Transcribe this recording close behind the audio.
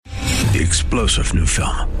The explosive new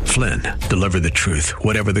film, Flynn, deliver the truth,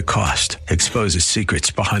 whatever the cost, exposes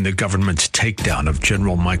secrets behind the government's takedown of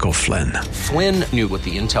General Michael Flynn. Flynn knew what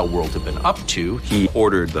the intel world had been up to. He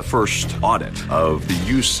ordered the first audit of the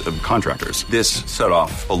use of contractors. This set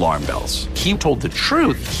off alarm bells. He told the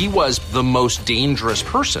truth. He was the most dangerous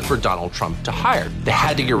person for Donald Trump to hire. They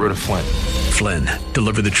had to get rid of Flynn. Flynn,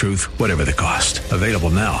 deliver the truth, whatever the cost. Available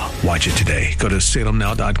now. Watch it today. Go to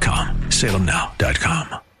salemnow.com.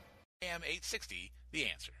 salemnow.com. AM 860, The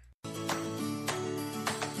Answer.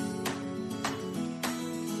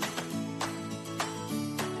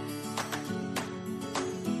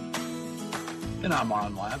 And I'm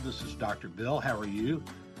on live. This is Dr. Bill. How are you?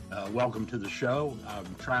 Welcome to the show.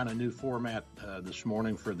 I'm trying a new format this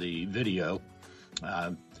morning for the video.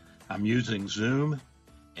 I'm using Zoom,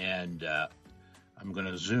 and I'm going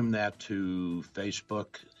to Zoom that to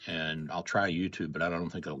Facebook, and I'll try YouTube, but I don't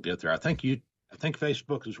think it'll get there. I think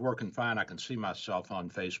Facebook is working fine. I can see myself on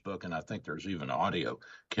Facebook, and I think there's even audio,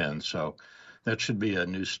 Ken. So that should be a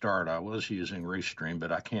new start. I was using Restream,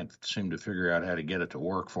 but I can't seem to figure out how to get it to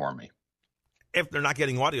work for me. If they're not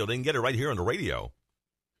getting audio, they can get it right here on the radio.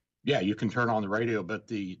 Yeah, you can turn on the radio, but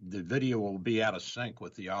the video will be out of sync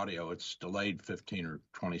with the audio. It's delayed 15 or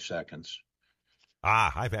 20 seconds.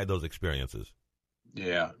 I've had those experiences.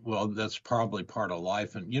 Yeah, well, that's probably part of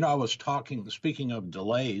life. And, I was speaking of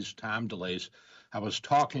delays, time delays, I was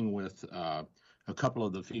talking with a couple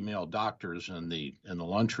of the female doctors in the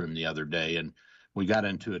lunchroom the other day, and we got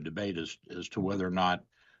into a debate as to whether or not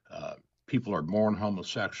people are born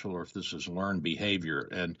homosexual or if this is learned behavior.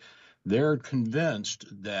 And they're convinced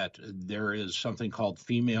that there is something called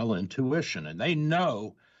female intuition, and they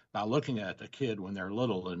know by looking at a kid when they're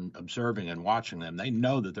little and observing and watching them, they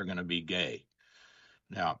know that they're going to be gay.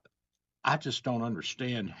 Now, I just don't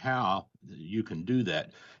understand how you can do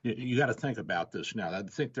that. You got to think about this now. I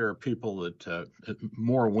think there are people that,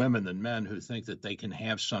 more women than men, who think that they can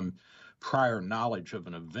have some prior knowledge of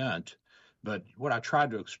an event. But what I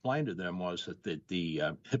tried to explain to them was that the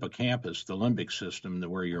hippocampus, the limbic system,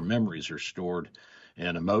 where your memories are stored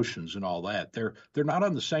and emotions and all that, they're not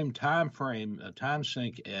on the same time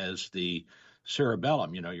sync as the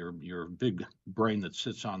cerebellum, your big brain that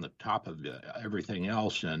sits on the top of everything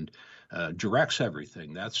else and directs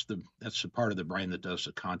everything. That's the part of the brain that does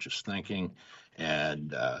the conscious thinking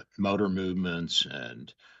and motor movements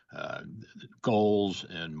and goals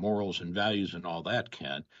and morals and values and all that,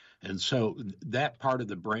 Ken. And so that part of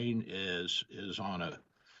the brain is on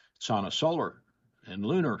a solar and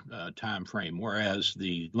lunar time frame, whereas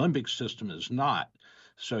the limbic system is not.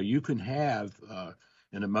 So you can have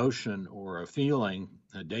an emotion or a feeling,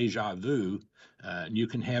 a deja vu, and you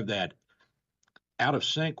can have that out of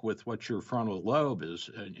sync with what your frontal lobe is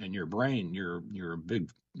and your brain, your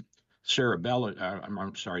big cerebrum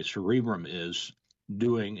is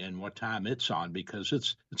doing and what time it's on, because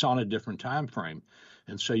it's on a different time frame.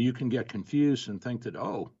 And so you can get confused and think that,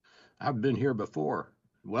 oh, I've been here before.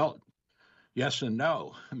 Well, yes and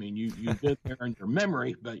no. I mean, you've been there in your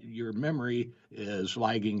memory, but your memory is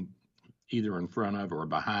lagging either in front of or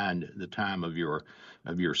behind the time of your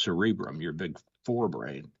cerebrum, your big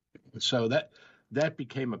forebrain. So that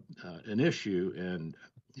became an issue, and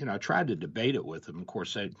I tried to debate it with them. Of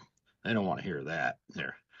course, they don't want to hear that.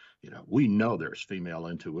 We know there's female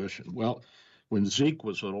intuition. Well, when Zeke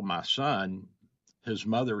was little, my son, his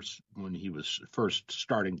mother, when he was first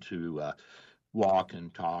starting to walk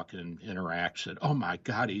and talk and interact, said, "Oh my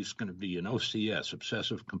God, he's going to be an OCS,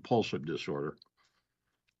 obsessive compulsive disorder."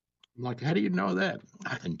 I'm like, how do you know that?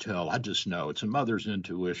 I can tell. I just know. It's a mother's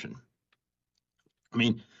intuition. I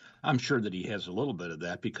mean, I'm sure that he has a little bit of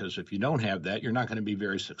that, because if you don't have that, you're not going to be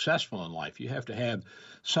very successful in life. You have to have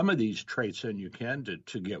some of these traits in you, Ken,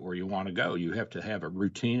 to get where you want to go. You have to have a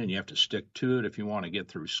routine, and you have to stick to it if you want to get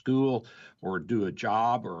through school or do a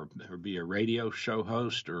job or be a radio show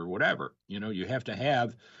host or whatever. You have to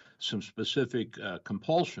have some specific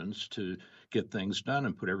compulsions to get things done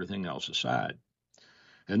and put everything else aside.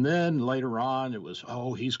 And then later on, it was,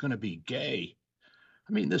 oh, he's going to be gay.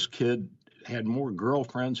 I mean, this kid had more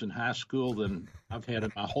girlfriends in high school than I've had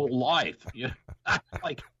in my whole life.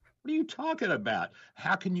 Like, what are you talking about?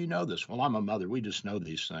 How can you know this? Well, I'm a mother. We just know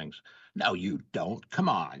these things. No, you don't. Come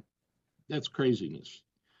on. That's craziness.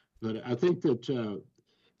 But I think that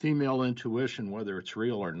female intuition, whether it's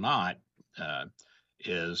real or not,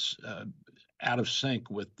 is out of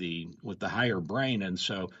sync with the higher brain, and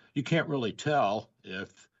so you can't really tell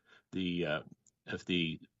if the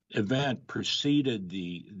event preceded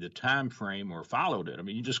the time frame or followed it. I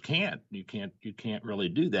mean, you just can't. You can't really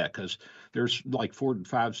do that, because there's like 4,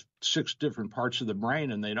 5, 6 different parts of the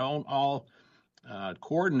brain, and they don't all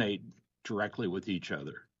coordinate directly with each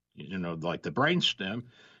other. Like the brainstem,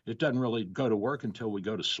 it doesn't really go to work until we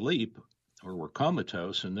go to sleep or we're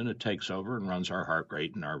comatose, and then it takes over and runs our heart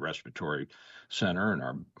rate and our respiratory center and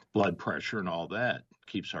our blood pressure and all that,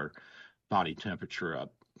 keeps our body temperature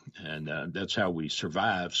up. And that's how we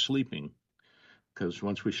survive sleeping, because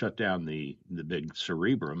once we shut down the big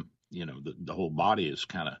cerebrum, the whole body is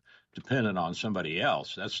kind of dependent on somebody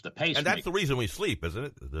else. That's the pacemaker. And that's the reason we sleep, isn't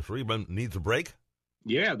it? The cerebrum needs a break?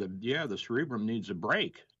 Yeah, the cerebrum needs a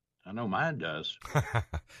break. I know mine does.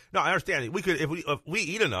 No, I understand. If we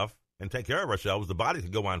eat enough and take care of ourselves, the body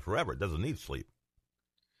can go on forever. It doesn't need sleep.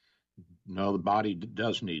 No, the body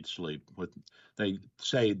does need sleep. They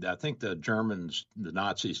say, I think the Germans, the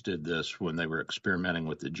Nazis did this when they were experimenting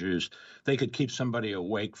with the Jews. They could keep somebody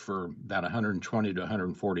awake for about 120 to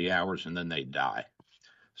 140 hours, and then they die.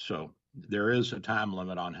 So there is a time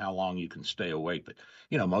limit on how long you can stay awake. But,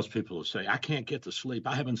 most people will say, I can't get to sleep.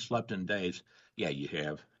 I haven't slept in days. Yeah, you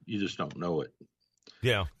have. You just don't know it.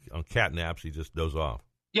 Yeah, on cat naps, he just doze off.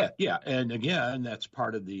 Yeah. And again, that's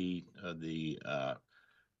part of the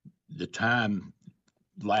time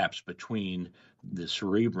lapse between the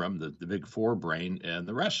cerebrum, the big forebrain, and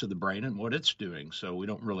the rest of the brain and what it's doing. So we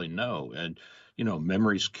don't really know. And,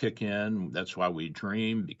 memories kick in. That's why we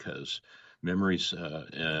dream, because memories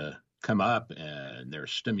come up and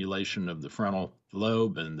there's stimulation of the frontal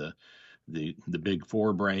lobe and the big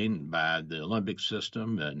forebrain by the limbic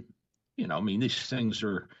system. And, these things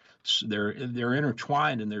they're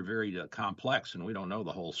intertwined and they're very complex, and we don't know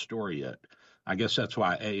the whole story yet. I guess that's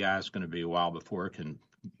why AI is going to be a while before it can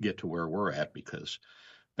get to where we're at, because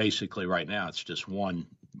basically right now it's just one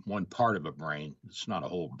part of a brain. It's not a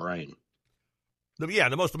whole brain.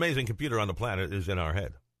 The most amazing computer on the planet is in our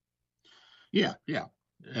head. Yeah.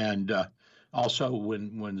 And also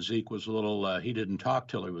when Zeke was little, he didn't talk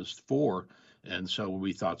till he was 4. And so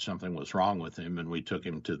we thought something was wrong with him, and we took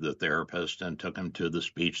him to the therapist and took him to the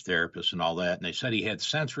speech therapist and all that. And they said he had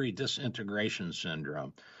sensory disintegration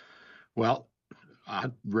syndrome. Well,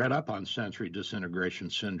 I read up on sensory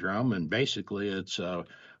disintegration syndrome, and basically it's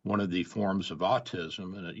one of the forms of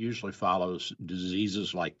autism, and it usually follows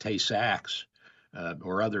diseases like Tay-Sachs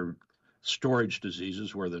or other storage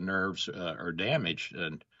diseases where the nerves are damaged.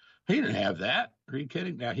 And he didn't have that. Are you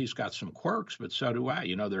kidding? Now, he's got some quirks, but so do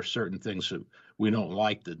I. There's certain things that we don't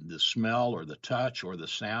like, the smell or the touch or the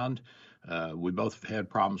sound. We both have had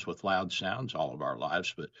problems with loud sounds all of our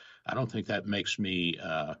lives, but I don't think that makes me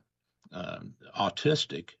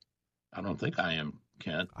autistic. I don't think I am,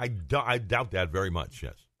 Ken. I doubt that very much,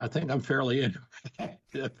 yes. I think I'm fairly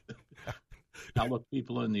interactive. I look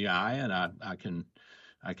people in the eye, and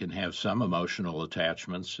I can have some emotional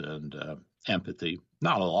attachments and empathy.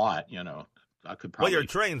 Not a lot, I could probably. Well, you're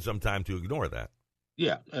trained sometime to ignore that.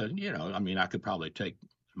 Yeah, I could probably take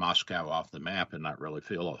Moscow off the map and not really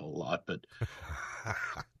feel a whole lot, but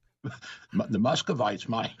the Muscovites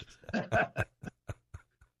might.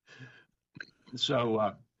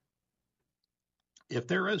 So if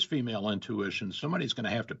there is female intuition, somebody's going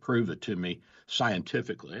to have to prove it to me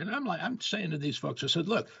scientifically. And I'm saying to these folks, I said,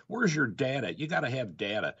 look, where's your data? You got to have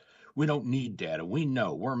data. We don't need data. We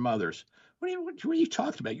know. We're mothers. What are you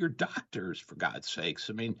talking about? You're doctors, for God's sakes.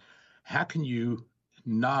 I mean, how can you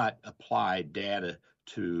not apply data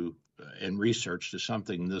to and research to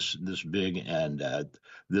something this big and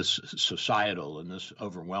this societal and this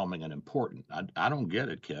overwhelming and important? I don't get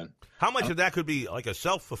it, Ken. How much of that could be like a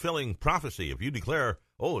self-fulfilling prophecy if you declare,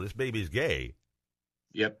 oh, this baby's gay?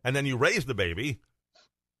 Yep. And then you raise the baby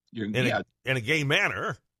in a gay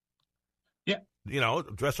manner. Yeah.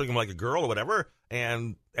 Dressing him like a girl or whatever.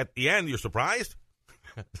 And at the end, you're surprised?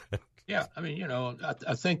 Yeah. I mean,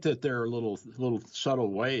 I think that there are little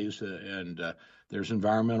subtle ways and there's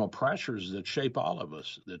environmental pressures that shape all of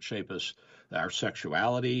us, that shape us, our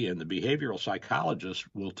sexuality, and the behavioral psychologists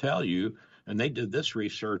will tell you, and they did this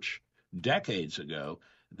research decades ago,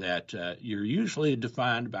 that you're usually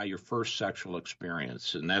defined by your first sexual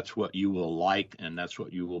experience, and that's what you will like, and that's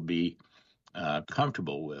what you will be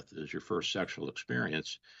comfortable with, is your first sexual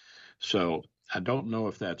experience. So I don't know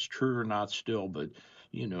if that's true or not still, but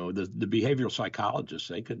the behavioral psychologists,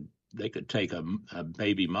 they could take a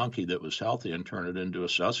baby monkey that was healthy and turn it into a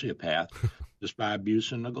sociopath just by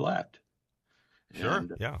abuse and neglect. Sure,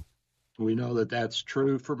 and, yeah. We know that that's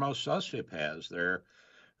true for most sociopaths.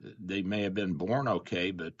 They may have been born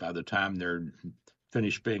okay, but by the time they're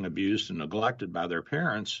finished being abused and neglected by their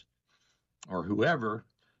parents or whoever,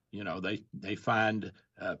 they find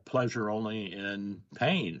pleasure only in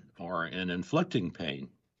pain or in inflicting pain.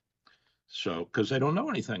 So, because they don't know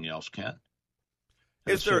anything else, Kent.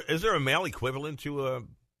 Is there a male equivalent to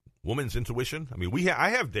Woman's intuition? I mean, I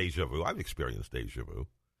have deja vu. I've experienced deja vu.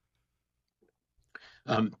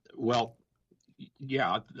 Well,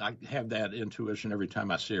 yeah, I have that intuition every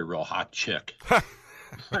time I see a real hot chick.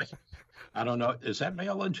 I don't know. Is that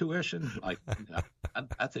male intuition? Like,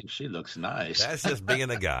 I think she looks nice. That's just being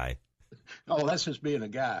a guy. Oh, that's just being a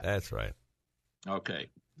guy. That's right. Okay.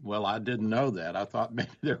 Well, I didn't know that. I thought maybe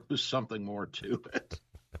there was something more to it.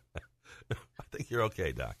 I think you're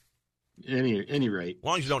okay, Doc. Any rate. As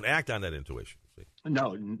long as you don't act on that intuition. See?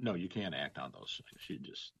 No, you can't act on those things. You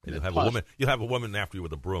just you'll have a woman after you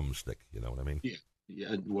with a broomstick. You know what I mean?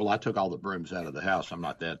 Yeah. Well, I took all the brooms out of the house. I'm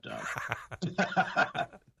not that dumb.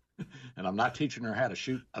 And I'm not teaching her how to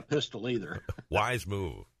shoot a pistol either. Wise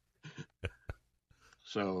move.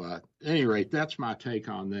 So, at any rate, that's my take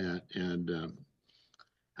on that. And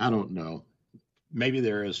I don't know. Maybe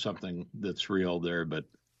there is something that's real there, but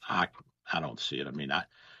I don't see it. I mean, of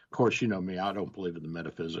course, you know me. I don't believe in the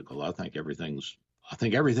metaphysical. I think everything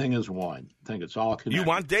is one. I think it's all connected. You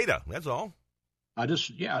want data. That's all.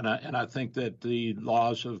 And I think that the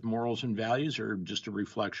laws of morals and values are just a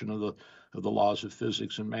reflection of the laws of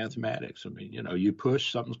physics and mathematics. I mean, you know, you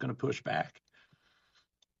push, something's going to push back.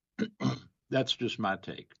 That's just my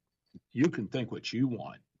take. You can think what you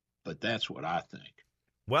want, but that's what I think.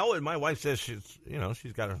 Well, and my wife says she's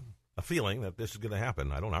got a feeling that this is going to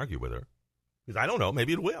happen. I don't argue with her because I don't know.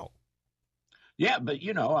 Maybe it will. Yeah, but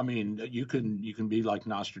you know, I mean, you can be like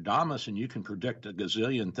Nostradamus and you can predict a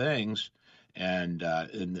gazillion things, and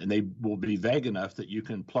they will be vague enough that you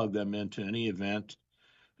can plug them into any event,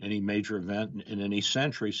 any major event in any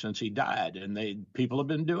century since he died, and people have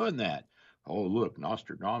been doing that. Oh, look,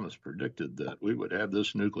 Nostradamus predicted that we would have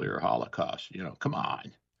this nuclear holocaust. You know, come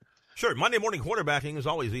on. Sure, Monday morning quarterbacking is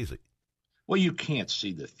always easy. Well, you can't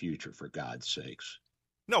see the future, for God's sakes.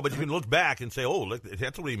 No, but you can look back and say, oh, look,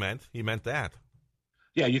 that's what he meant. He meant that.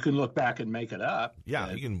 Yeah, you can look back and make it up.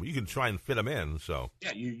 Yeah, you can try and fit them in. So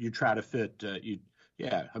yeah, you try to fit.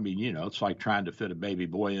 I mean, you know, it's like trying to fit a baby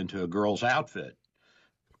boy into a girl's outfit.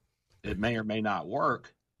 It may or may not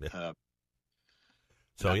work. Yeah.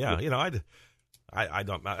 So yeah, you know, I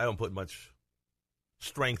don't put much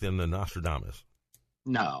strength in the Nostradamus.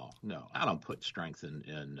 No, I don't put strength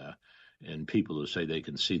in people who say they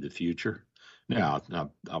can see the future. Now,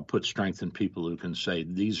 I'll put strength in people who can say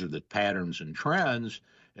these are the patterns and trends,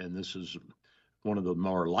 and this is one of the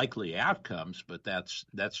more likely outcomes. But that's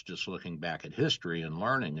just looking back at history and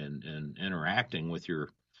learning and interacting with your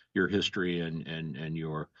history and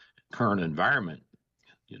your current environment.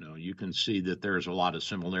 You know, you can see that there's a lot of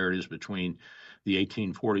similarities between the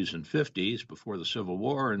 1840s and 50s before the Civil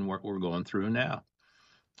War and what we're going through now.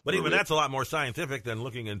 But even that's a lot more scientific than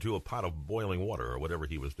looking into a pot of boiling water or whatever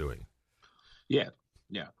he was doing. Yeah.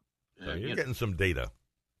 So you're getting some data.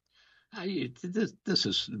 This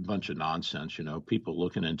is a bunch of nonsense, you know, people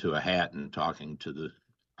looking into a hat and talking to the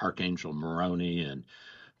Archangel Moroni and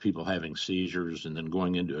people having seizures and then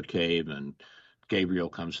going into a cave and Gabriel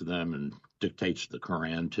comes to them and dictates the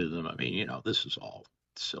Quran to them. I mean, you know, this is all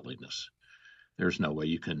silliness. There's no way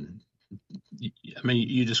you can. I mean,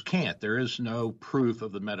 you just can't. There is no proof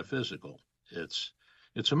of the metaphysical. It's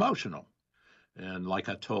emotional. And like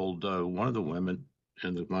I told one of the women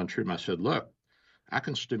in the lunchroom, I said, look, I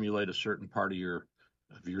can stimulate a certain part of your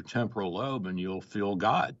temporal lobe and you'll feel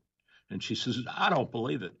God. And she says, I don't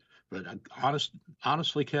believe it. But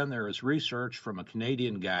honestly, Ken, there is research from a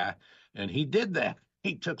Canadian guy, and he did that.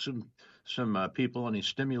 He took some people and he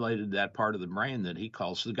stimulated that part of the brain that he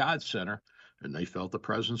calls the God Center, and they felt the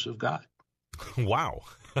presence of God. Wow.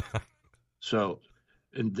 So,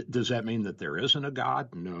 does that mean that there isn't a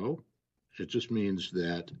God? No. It just means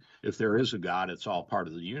that if there is a God, it's all part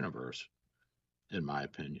of the universe, in my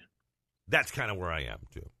opinion. That's kind of where I am,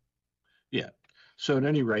 too. Yeah. So, at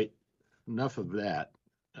any rate, enough of that.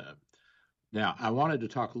 Now, I wanted to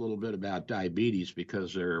talk a little bit about diabetes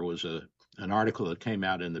because there was an article that came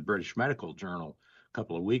out in the British Medical Journal a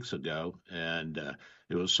couple of weeks ago, and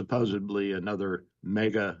it was supposedly another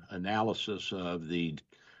mega analysis of the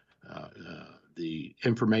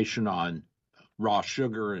information on raw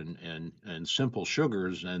sugar and simple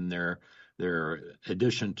sugars and their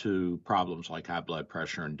addition to problems like high blood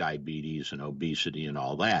pressure and diabetes and obesity and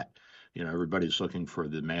all that. You know, everybody's looking for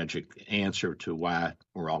the magic answer to why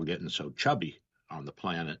we're all getting so chubby on the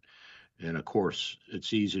planet. And of course,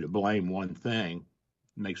 it's easy to blame one thing,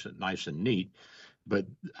 makes it nice and neat. But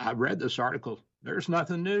I read this article. There's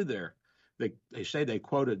nothing new there. They say they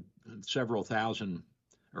quoted several thousand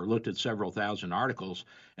or looked at several thousand articles.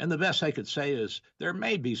 And the best they could say is there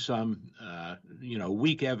may be some,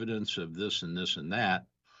 weak evidence of this and this and that.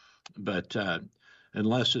 But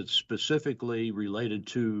unless it's specifically related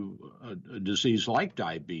to a disease like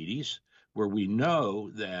diabetes, where we know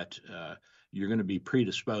that you're going to be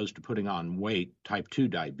predisposed to putting on weight. Type 2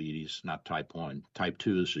 diabetes, not type 1. Type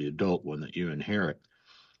 2 is the adult one that you inherit.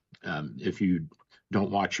 If you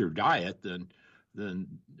don't watch your diet, then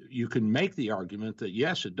you can make the argument that,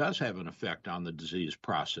 yes, it does have an effect on the disease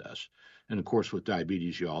process. And, of course, with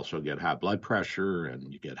diabetes, you also get high blood pressure,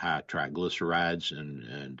 and you get high triglycerides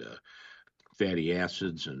and fatty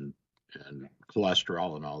acids and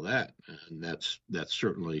cholesterol and all that. And that's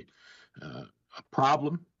certainly a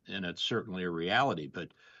problem, and it's certainly a reality. But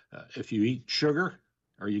if you eat sugar,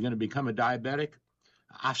 are you going to become a diabetic?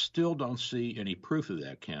 I still don't see any proof of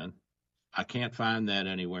that, Ken. I can't find that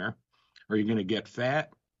anywhere. Are you going to get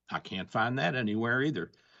fat? I can't find that anywhere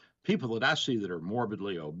either. People that I see that are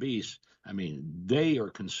morbidly obese, I mean, they are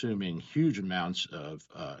consuming huge amounts of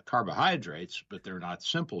carbohydrates, but they're not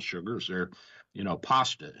simple sugars. They're,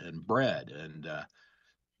 pasta and bread and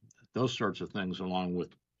those sorts of things, along with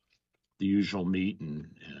the usual meat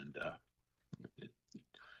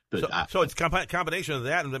so it's a combination of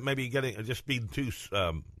that and maybe just being too,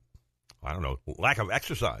 lack of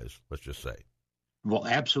exercise, let's just say. Well,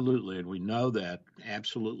 absolutely. And we know that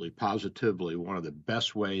absolutely, positively, one of the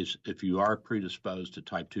best ways, if you are predisposed to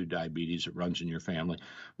type 2 diabetes, it runs in your family,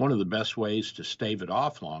 one of the best ways to stave it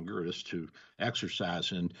off longer is to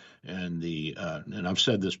exercise. And I've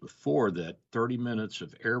said this before, that 30 minutes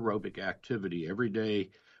of aerobic activity every day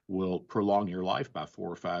will prolong your life by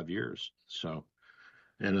 4 or 5 years.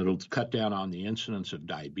 And it'll cut down on the incidence of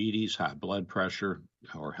diabetes, high blood pressure,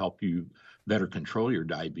 or help you better control your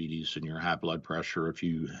diabetes and your high blood pressure if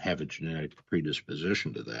you have a genetic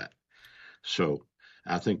predisposition to that. So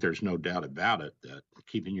I think there's no doubt about it that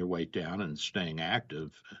keeping your weight down and staying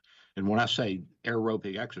active. And when I say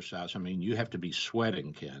aerobic exercise, I mean you have to be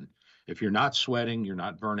sweating, Ken. If you're not sweating, you're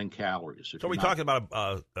not burning calories. So are we talking about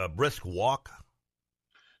a brisk walk?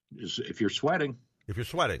 If you're sweating. If you're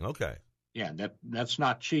sweating, okay. Yeah, that's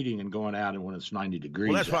not cheating and going out and when it's 90 degrees.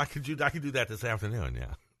 Well, that's why I can do that this afternoon,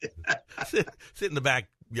 yeah. sit in the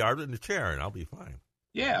backyard in the chair and I'll be fine.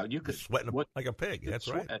 Yeah, you could sweat like a pig. That's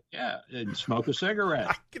right. Yeah, and smoke a cigarette.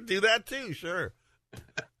 I can do that too, sure.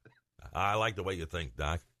 I like the way you think,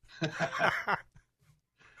 Doc.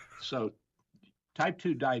 So, type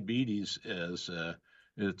 2 diabetes it's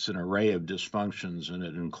an array of dysfunctions, and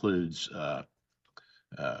it includes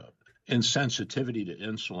insensitivity to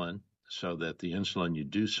insulin, so that the insulin you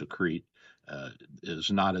do secrete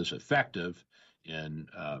is not as effective in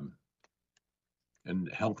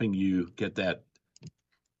helping you get that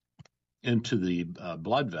into the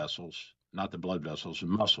blood vessels, not the blood vessels, the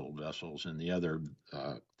muscle vessels and the other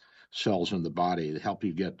cells in the body to help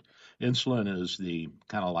you get. Insulin is the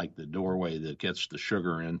kind of like the doorway that gets the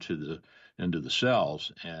sugar into the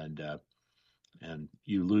cells, and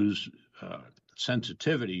you lose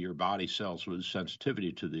sensitivity. Your body cells lose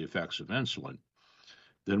sensitivity to the effects of insulin.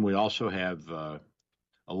 Then we also have a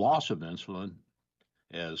loss of insulin.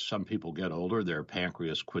 As some people get older, their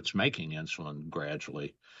pancreas quits making insulin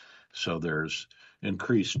gradually. So there's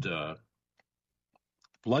increased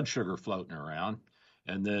blood sugar floating around.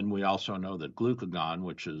 And then we also know that glucagon,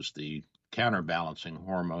 which is the counterbalancing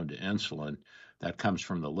hormone to insulin that comes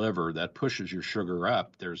from the liver, that pushes your sugar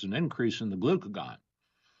up. There's an increase in the glucagon.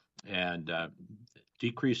 And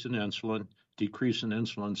decrease in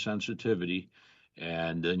insulin sensitivity,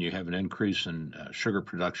 and then you have an increase in sugar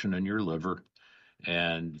production in your liver.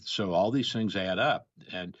 And so all these things add up.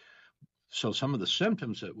 And so some of the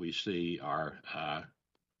symptoms that we see are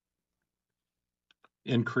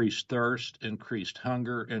increased thirst, increased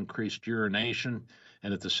hunger, increased urination,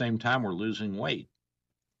 and at the same time we're losing weight,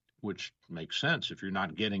 which makes sense. If you're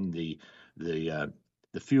not getting the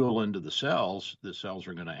fuel into the cells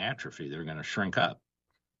are going to atrophy. They're going to shrink up.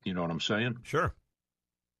 You know what I'm saying? Sure.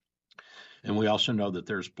 And we also know that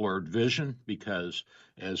there's blurred vision because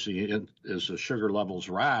as the sugar levels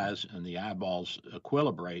rise and the eyeballs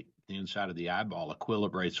equilibrate, the inside of the eyeball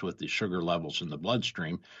equilibrates with the sugar levels in the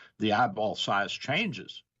bloodstream, the eyeball size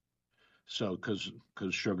changes. So because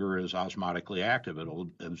sugar is osmotically active, it'll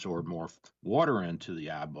absorb more water into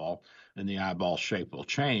the eyeball, and the eyeball shape will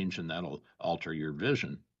change, and that'll alter your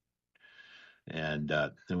vision. And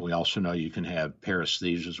then we also know you can have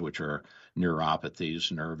paresthesias, which are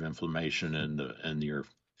neuropathies, nerve inflammation in your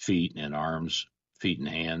feet and arms, feet and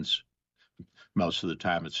hands. Most of the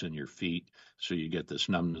time it's in your feet. So you get this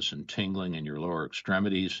numbness and tingling in your lower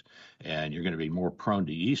extremities, and you're going to be more prone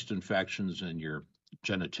to yeast infections in your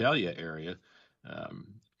genitalia area,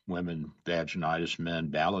 women vaginitis, men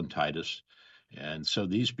ballantitis. And so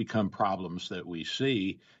these become problems that we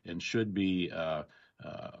see and should be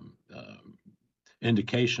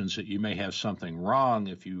indications that you may have something wrong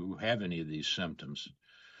if you have any of these symptoms.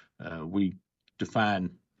 We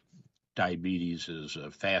define diabetes as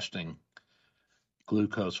a fasting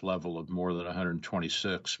glucose level of more than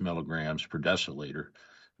 126 milligrams per deciliter,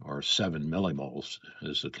 or 7 millimoles,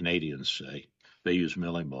 as the Canadians say. They use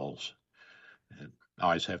millimoles. I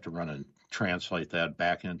always have to run and translate that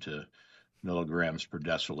back into milligrams per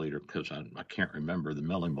deciliter because I can't remember the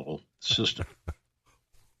millimole system.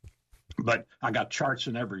 But I got charts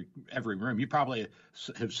in every room. You probably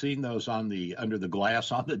have seen those under the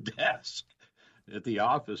glass on the desk at the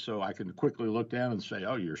office, so I can quickly look down and say,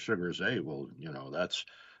 oh, your sugar is A. Well, that's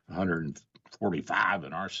 145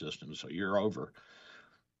 in our system, so you're over.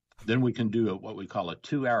 Then we can do what we call a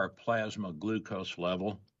 2-hour plasma glucose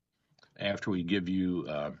level after we give you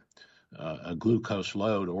a glucose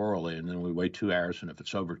load orally, and then we wait 2 hours, and if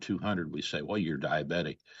it's over 200, we say, well, you're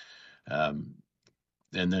diabetic. And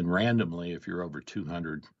then randomly, if you're over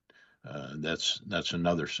 200, that's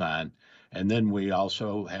another sign. And then we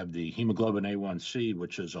also have the hemoglobin A1C,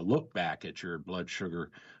 which is a look back at your blood sugar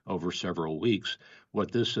over several weeks.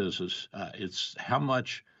 What this is it's how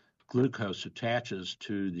much glucose attaches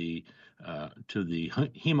to the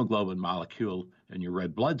hemoglobin molecule in your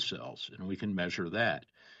red blood cells, and we can measure that.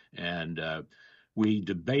 And we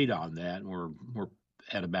debate on that, and we're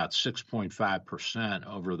at about 6.5%.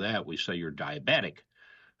 Over that, we say you're diabetic.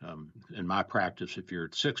 In my practice, if you're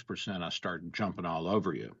at 6%, I start jumping all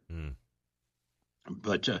over you. Mm.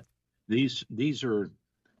 But these are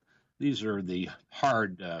the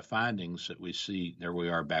hard findings that we see. There we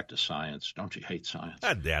are, back to science. Don't you hate science?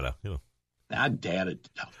 That data, Data.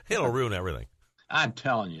 It'll ruin everything. I'm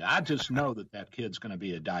telling you, I just know that kid's going to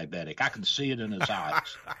be a diabetic. I can see it in his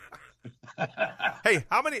eyes. Hey,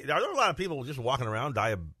 are there a lot of people just walking around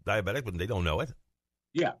diabetic but they don't know it?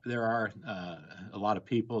 Yeah, there are a lot of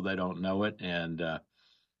people, they don't know it. And,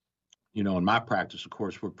 in my practice, of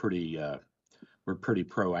course, we're pretty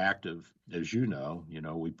proactive, as you know.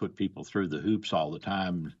 We put people through the hoops all the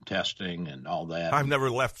time, testing and all that. I've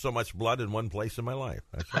never left so much blood in one place in my life.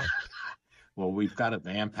 That's right. Well, we've got a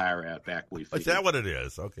vampire out back. Is that what it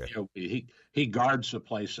is? Okay. He guards the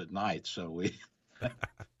place at night, so we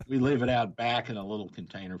leave it out back in a little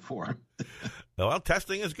container for him. Well,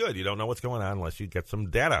 testing is good. You don't know what's going on unless you get some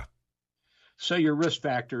data. So your risk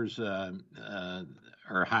factors are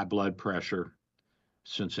high blood pressure,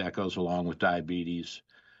 since that goes along with diabetes,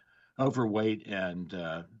 overweight, and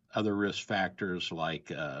other risk factors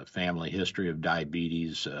like family history of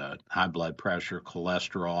diabetes, high blood pressure,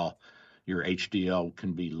 cholesterol. Your HDL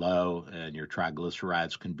can be low and your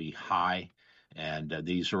triglycerides can be high. And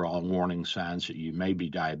these are all warning signs that you may be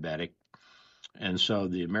diabetic. And so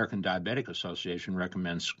the American Diabetic Association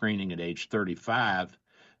recommends screening at age 35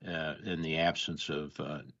 in the absence of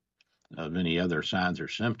any other signs or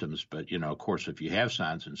symptoms. But, of course, if you have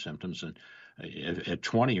signs and symptoms, and at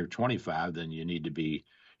 20 or 25, then you need to be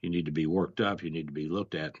worked up. You need to be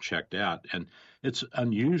looked at and checked out. And it's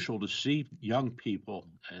unusual to see young people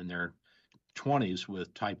in their 20s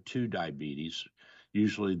with type 2 diabetes.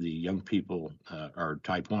 Usually the young people are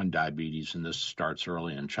type 1 diabetes, and this starts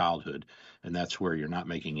early in childhood, and that's where you're not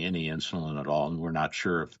making any insulin at all, and we're not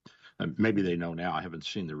sure if maybe they know now. I haven't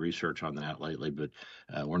seen the research on that lately, but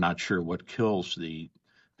we're not sure what kills the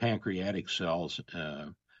pancreatic cells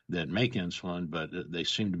that make insulin, but they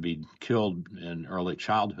seem to be killed in early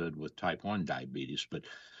childhood with type 1 diabetes. But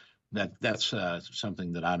that's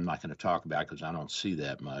something that I'm not going to talk about because I don't see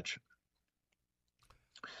that much.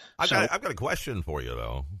 I've got a question for you,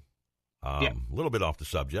 though. A little bit off the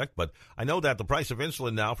subject, but I know that the price of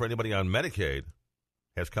insulin now for anybody on Medicaid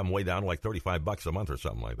has come way down to like $35 a month or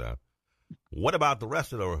something like that. What about the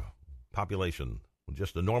rest of the population?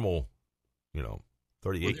 Just the normal,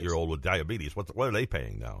 38-year-old with diabetes. What are they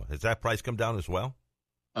paying now? Has that price come down as well?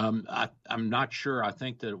 I'm not sure. I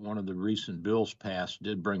think that one of the recent bills passed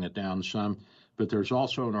did bring it down some. But there's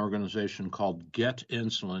also an organization called Get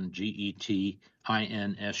Insulin, GETINSULIN,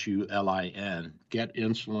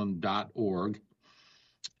 getinsulin.org.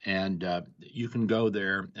 And you can go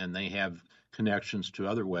there, and they have connections to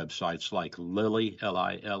other websites like Lilly,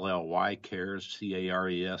 Lilly, cares,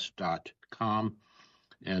 CARES.com.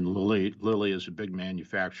 And Lilly is a big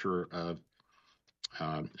manufacturer of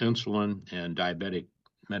insulin and diabetic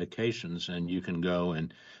medications, and you can go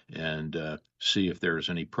and see if there's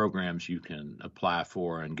any programs you can apply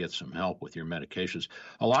for and get some help with your medications.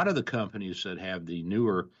 A lot of the companies that have the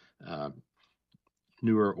newer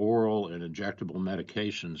oral and injectable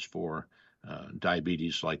medications for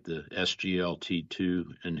diabetes, like the SGLT2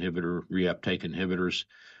 inhibitor, reuptake inhibitors,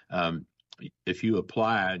 if you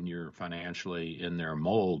apply and you're financially in their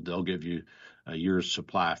mold, they'll give you a year's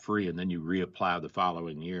supply free, and then you reapply the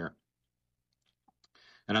following year.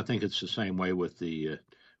 And I think it's the same way with the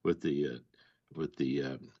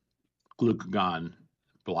glucagon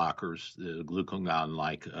blockers, the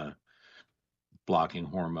glucagon-like blocking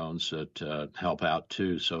hormones that help out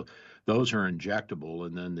too. So those are injectable,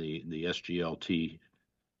 and then the SGLT2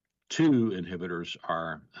 inhibitors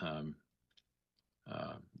are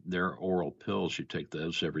they're oral pills. You take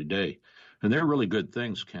those every day, and they're really good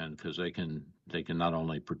things, Ken, because they can not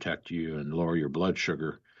only protect you and lower your blood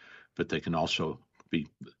sugar, but they can also be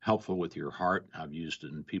helpful with your heart. I've used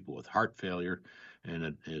it in people with heart failure,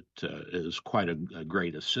 and it is quite a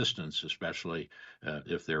great assistance, especially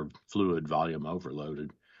if they're fluid volume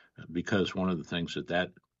overloaded, because one of the things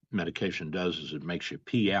that medication does is it makes you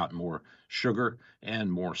pee out more sugar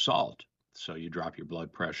and more salt. So you drop your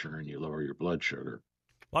blood pressure and you lower your blood sugar.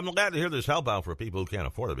 Well, I'm glad to hear this help out for people who can't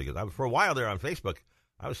afford it, because for a while there on Facebook,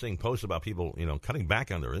 I was seeing posts about people, cutting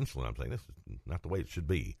back on their insulin. I'm saying this is not the way it should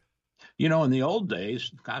be. In the old days,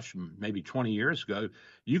 gosh, maybe 20 years ago,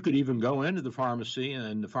 you could even go into the pharmacy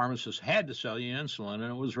and the pharmacist had to sell you insulin,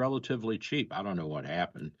 and it was relatively cheap. I don't know what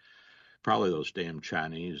happened. Probably those damn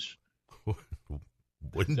Chinese.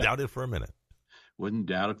 Wouldn't doubt it for a minute. Wouldn't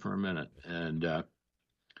doubt it for a minute. And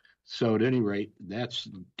so at any rate, that's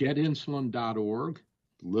getinsulin.org,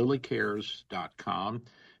 lilycares.com,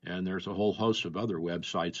 and there's a whole host of other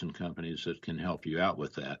websites and companies that can help you out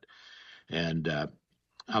with that. And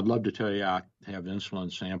I'd love to tell you I have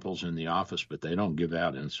insulin samples in the office, but they don't give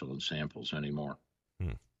out insulin samples anymore.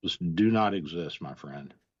 Those do not exist, my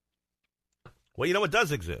friend. Well, you know what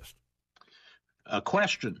does exist? A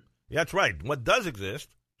question. Yeah, that's right. What does exist?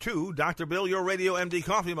 2 Dr. Bill Your Radio MD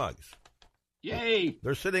coffee mugs. Yay!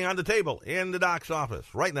 They're sitting on the table in the doc's office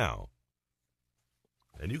right now.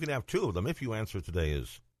 And you can have 2 of them if you answer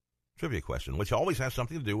today's trivia question, which always has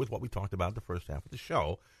something to do with what we talked about the first half of the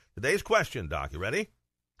show. Today's question, Doc, you ready?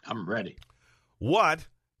 I'm ready. What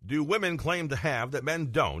do women claim to have that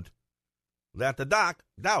men don't, that the doc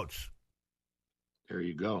doubts? There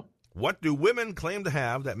you go. What do women claim to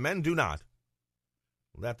have that men do not,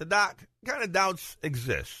 that the doc kind of doubts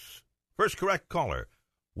exists? First correct caller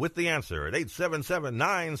with the answer at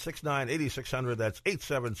 877-969-8600. That's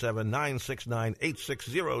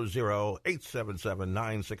 877-969-8600.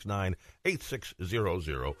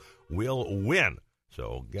 877-969-8600 will win.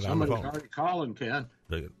 So get on the phone. Somebody's already calling, Ken.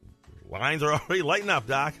 The lines are already lighting up,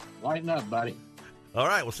 Doc. Lighten up, buddy. All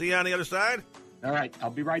right, we'll see you on the other side. All right, I'll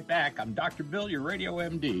be right back. I'm Dr. Bill, your Radio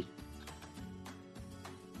MD.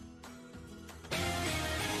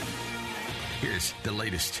 Here's the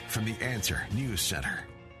latest from the Answer News Center.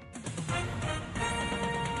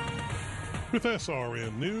 With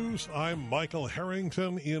SRN News, I'm Michael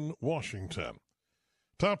Harrington in Washington.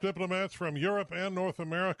 Top diplomats from Europe and North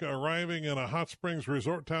America arriving in a hot springs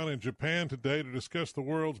resort town in Japan today to discuss the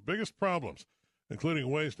world's biggest problems,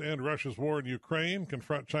 including ways to end Russia's war in Ukraine,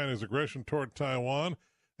 confront China's aggression toward Taiwan,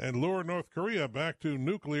 and lure North Korea back to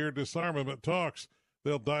nuclear disarmament talks.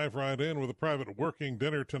 They'll dive right in with a private working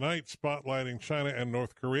dinner tonight spotlighting China and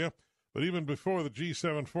North Korea. But even before the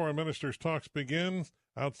G7 foreign ministers' talks begin,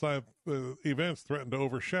 outside events threaten to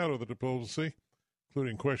overshadow the diplomacy,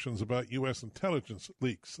 including questions about U.S. intelligence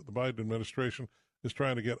leaks the Biden administration is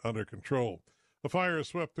trying to get under control. A fire has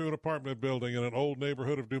swept through an apartment building in an old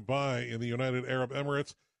neighborhood of Dubai in the United Arab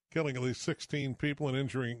Emirates, killing at least 16 people and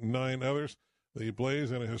injuring 9 others. The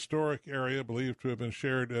blaze in a historic area believed to have been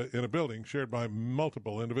shared in a building shared by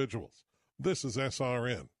multiple individuals. This is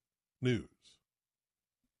SRN News.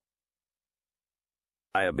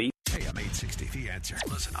 AM 860, The Answer.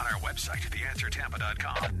 Listen on our website,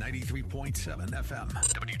 theanswertampa.com, 93.7 FM,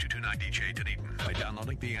 W229DJ Dunedin, by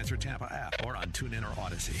downloading the Answer Tampa app or on TuneIn or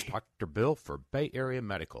Odyssey. Dr. Bill for Bay Area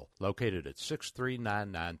Medical, located at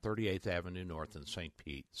 6399 38th Avenue North in St.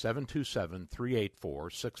 Pete,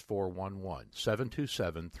 727-384-6411,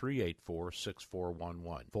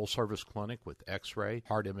 727-384-6411. Full-service clinic with X-ray,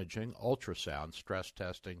 heart imaging, ultrasound, stress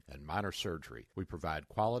testing, and minor surgery. We provide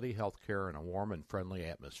quality health care in a warm and friendly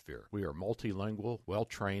atmosphere. We are multilingual,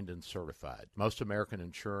 well-trained, and certified. Most American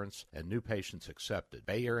insurance and new patients accepted.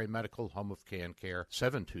 Bay Area Medical, home of Can Care,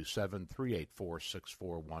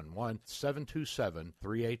 727-384-6411,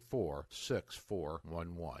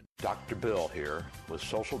 727-384-6411. Dr. Bill here. With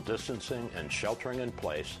social distancing and sheltering in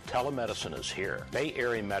place, telemedicine is here. Bay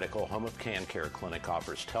Area Medical, home of Can Care Clinic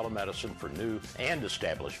offers telemedicine for new and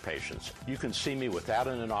established patients. You can see me without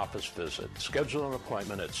an in-office visit. Schedule an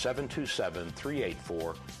appointment at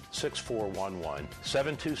 727-384-6411,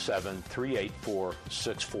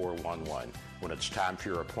 727-384-6411. When it's time for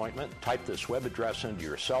your appointment, type this web address into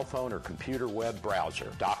your cell phone or computer web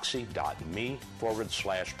browser,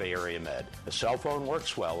 doxy.me/Bay Area Med. A cell phone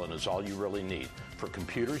works well and is all you really need. For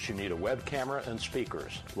computers, you need a web camera and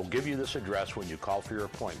speakers. We'll give you this address when you call for your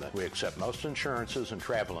appointment. We accept most insurances and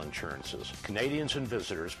travel insurances. Canadians and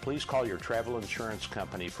visitors, please call your travel insurance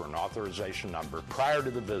company for an authorization number prior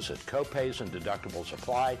to the visit. Copays and deductibles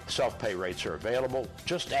apply. Self-pay rates are available.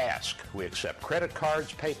 Just ask. We accept credit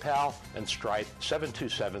cards, PayPal, and Stripe.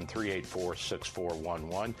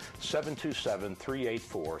 727-384-6411.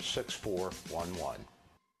 727-384-6411.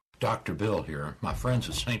 Dr. Bill here. My friends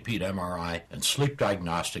at St. Pete MRI and Sleep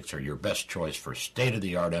Diagnostics are your best choice for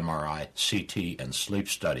state-of-the-art MRI, CT, and sleep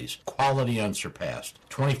studies. Quality unsurpassed.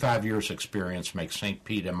 25 years experience makes St.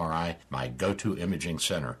 Pete MRI my go-to imaging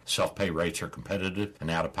center. Self-pay rates are competitive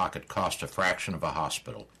and out-of-pocket cost a fraction of a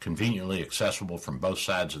hospital. Conveniently accessible from both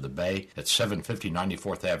sides of the bay at 750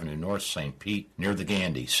 94th Avenue North, St. Pete, near the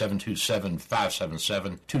Gandy.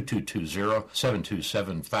 727-577-2220,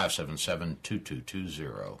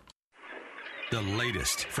 727-577-2220. The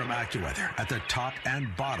latest from AccuWeather at the top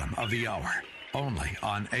and bottom of the hour. Only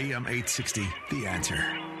on AM 860, The Answer.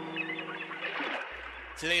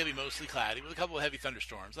 Today will be mostly cloudy with a couple of heavy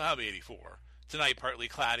thunderstorms. The high will be 84. Tonight, partly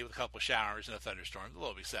cloudy with a couple of showers and a thunderstorm. The low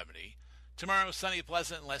will be 70. Tomorrow, sunny,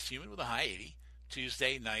 pleasant, and less humid with a high 80.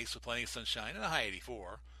 Tuesday, nice with plenty of sunshine and a high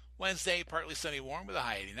 84. Wednesday, partly sunny, warm with a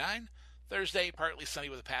high 89. Thursday, partly sunny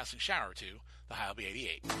with a passing shower or two. The high will be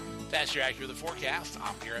 88. That's your AccuWeather forecast.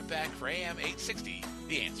 I'm Garrett Beck for AM 860,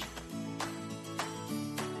 The Answer.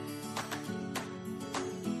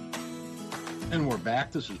 And we're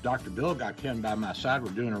back. This is Dr. Bill. Got Ken by my side.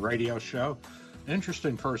 We're doing a radio show.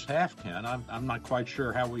 Interesting first half, Ken. I'm not quite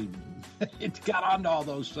sure how we got onto all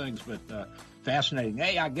those things, but fascinating.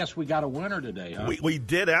 Hey, I guess we got a winner today, huh? We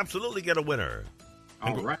did absolutely get a winner.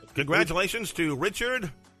 All right. Congratulations to Richard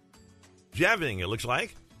Javing, it looks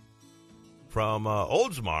like, from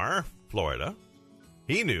Oldsmar, Florida.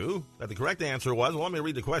 He knew that the correct answer was, well, let me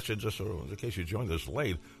read the question just so in case you joined us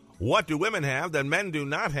late. What do women have that men do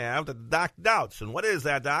not have that Doc doubts? And what is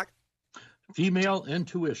that, Doc? Female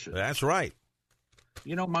intuition. That's right.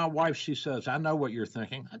 You know, my wife, she says, I know what you're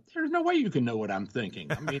thinking. There's no way you can know what I'm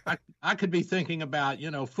thinking. I mean, I could be thinking about,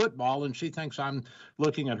 football, and she thinks I'm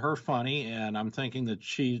looking at her funny, and I'm thinking that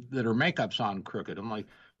her makeup's on crooked. I'm like,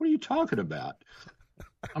 what are you talking about?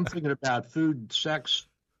 I'm thinking about food, sex,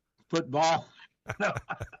 football. No,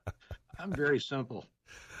 I'm very simple.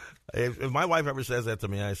 If my wife ever says that to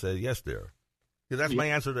me, I say, yes, dear. Because that's my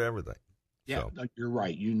answer to everything. Yeah, so. You're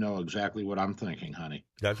right. You know exactly what I'm thinking, honey.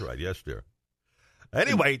 That's right. Yes, dear.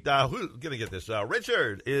 Anyway, who's going to get this?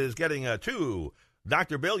 Richard is getting 2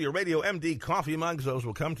 Dr. Bill, your Radio MD coffee mugs. Those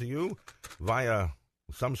will come to you via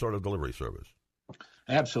some sort of delivery service.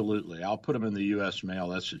 Absolutely. I'll put them in the U.S. mail.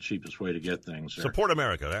 That's the cheapest way to get things there. Support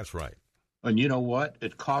America. That's right. And you know what?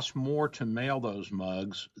 It costs more to mail those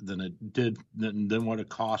mugs than what it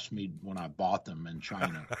cost me when I bought them in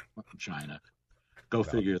China. Go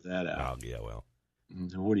figure that out. Yeah, well.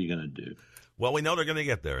 What are you going to do? Well, we know they're going to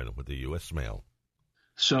get there with the U.S. mail.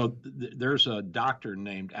 So there's a doctor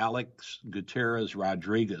named Alex Gutierrez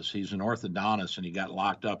Rodriguez. He's an orthodontist, and he got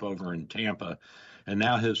locked up over in Tampa. And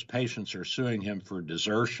now his patients are suing him for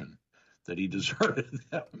desertion, that he deserted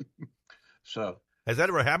them. So has that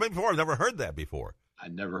ever happened before? I've never heard that before. I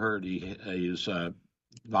never heard his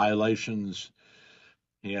violations.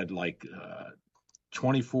 He had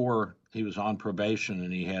 24. He was on probation,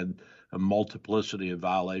 and he had a multiplicity of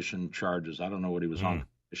violation charges. I don't know what he was on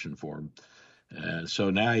probation for.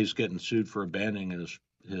 So now he's getting sued for abandoning his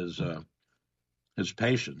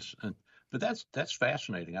patients. But that's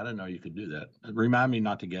fascinating. I didn't know you could do that. Remind me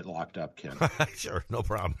not to get locked up, Ken. Sure, no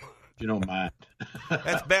problem. You don't mind.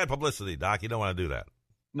 That's bad publicity, Doc. You don't want to do that.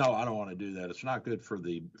 No, I don't want to do that. It's not good for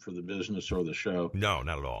the business or the show. No,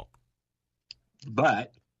 not at all.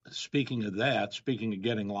 But speaking of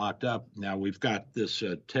getting locked up, now we've got this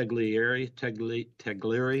Teglieri.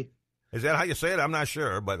 Is that how you say it? I'm not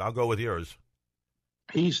sure, but I'll go with yours.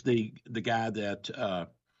 He's the guy that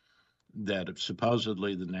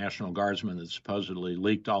supposedly the National Guardsman that supposedly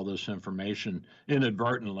leaked all this information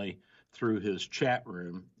inadvertently through his chat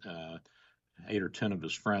room. 8 or 10 of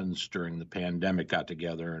his friends during the pandemic got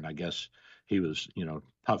together, and I guess he was,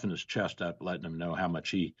 puffing his chest up, letting them know how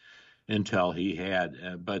much intel he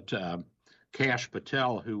had. But Kash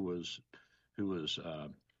Patel, who was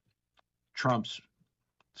Trump's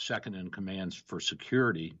second in command for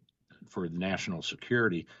security, for national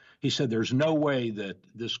security, he said there's no way that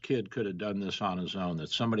this kid could have done this on his own, that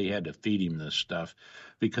somebody had to feed him this stuff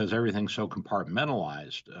because everything's so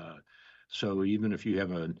compartmentalized. So even if you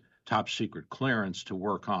have top secret clearance to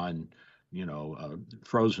work on,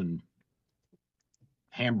 frozen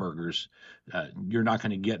hamburgers, you're not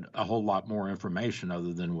going to get a whole lot more information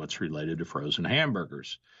other than what's related to frozen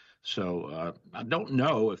hamburgers. So I don't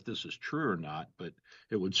know if this is true or not, but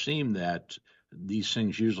it would seem that these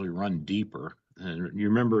things usually run deeper. And you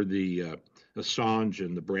remember the Assange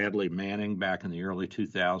and the Bradley Manning back in the early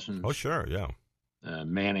 2000s? Oh, sure, yeah.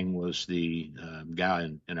 Manning was the guy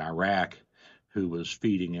in Iraq who was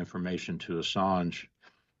feeding information to Assange.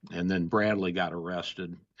 And then Bradley got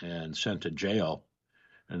arrested and sent to jail.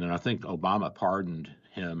 And then I think Obama pardoned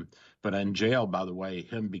him. But in jail, by the way,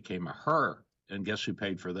 him became a her. And guess who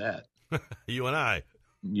paid for that? You and I.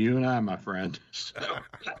 You and I, my friend.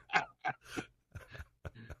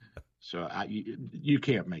 So you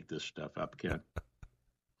can't make this stuff up, Ken.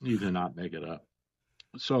 You cannot make it up.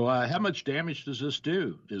 So how much damage does this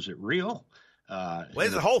do? Is it real?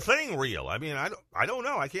 Is the whole thing real? I mean, I don't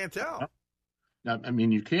know. I can't tell. I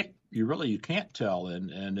mean, you can't tell.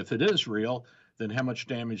 And if it is real, then how much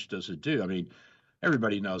damage does it do? I mean,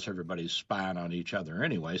 everybody knows everybody's spying on each other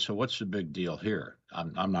anyway. So what's the big deal here?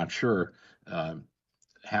 I'm not sure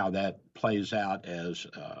how that plays out as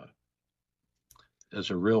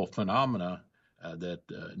a real phenomena that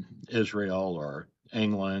Israel or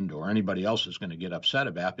England or anybody else is going to get upset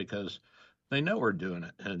about, because they know we're doing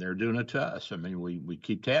it and they're doing it to us. I mean, we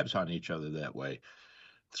keep tabs on each other that way.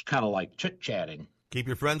 It's kind of like chit-chatting. Keep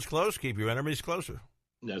your friends close, keep your enemies closer.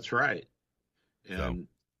 That's right. And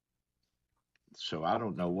so I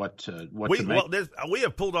don't know what to make. Well, we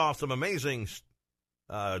have pulled off some amazing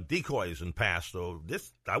decoys in the past, so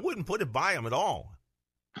I wouldn't put it by them at all.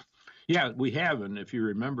 Yeah, we have. And if you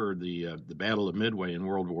remember the Battle of Midway in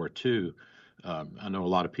World War II, I know a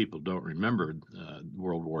lot of people don't remember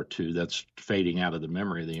World War II. That's fading out of the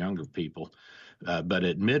memory of the younger people. But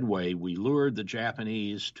at Midway, we lured the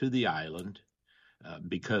Japanese to the island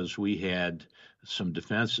because we had some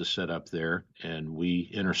defenses set up there, and we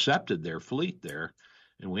intercepted their fleet there,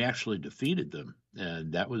 and we actually defeated them.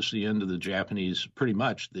 And that was the end of the Japanese, pretty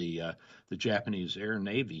much the Japanese Air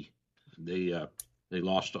Navy. They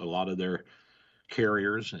lost a lot of their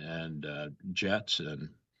carriers and jets,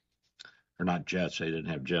 or not jets, they didn't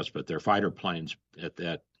have jets, but their fighter planes at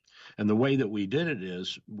that. And the way that we did it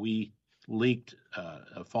is we leaked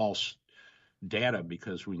a false data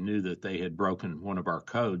because we knew that they had broken one of our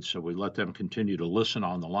codes. So we let them continue to listen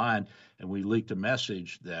on the line, and we leaked a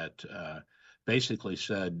message that basically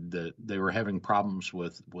said that they were having problems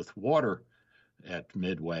with water at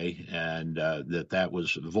Midway, and that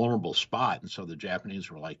was a vulnerable spot. And so the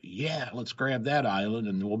Japanese were like, yeah, let's grab that island,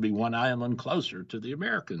 and we'll be one island closer to the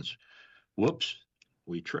Americans. Whoops,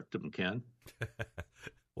 we tricked them, Ken.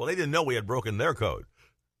 Well, they didn't know we had broken their code.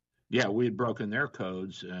 Yeah, we had broken their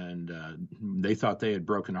codes, and they thought they had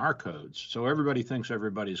broken our codes. So everybody thinks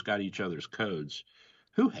everybody's got each other's codes.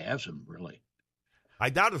 Who has them, really?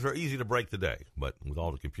 I doubt if they're easy to break today, but with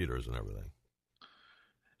all the computers and everything.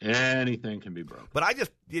 Anything can be broken. But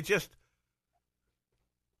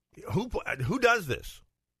who does this?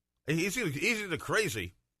 He's either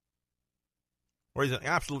crazy or he's an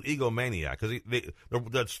absolute egomaniac. Because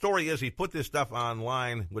the story is he put this stuff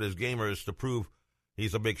online with his gamers to prove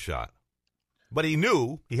he's a big shot. But he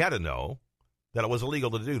had to know that it was illegal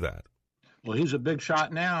to do that. Well, he's a big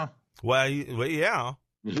shot now. Well, yeah.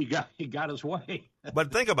 He got his way.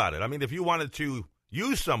 But think about it. I mean, if you wanted to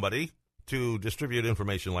use somebody to distribute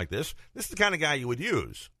information like this is the kind of guy you would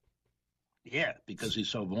use. Yeah, because he's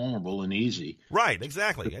so vulnerable and easy. Right,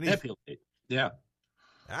 exactly. And yeah.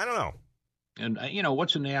 I don't know. And,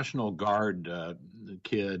 what's a National Guard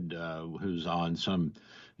kid who's on some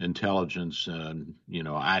intelligence,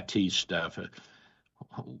 IT stuff?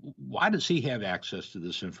 Why does he have access to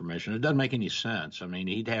this information? It doesn't make any sense. I mean,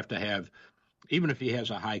 he'd have to have, even if he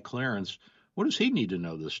has a high clearance, what does he need to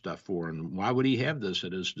know this stuff for? And why would he have this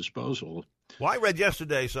at his disposal? Well, I read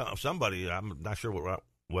yesterday somebody, I'm not sure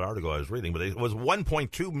what article I was reading, but it was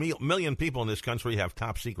 1.2 million people in this country have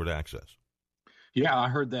top secret access. Yeah, I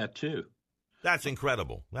heard that too. That's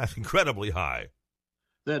incredible. That's incredibly high.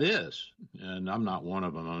 That is. And I'm not one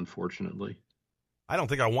of them, unfortunately. I don't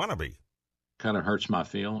think I want to be. Kind of hurts my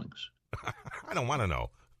feelings. I don't want to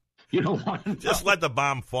know. You don't want to know? Just let the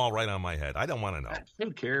bomb fall right on my head. I don't want to know.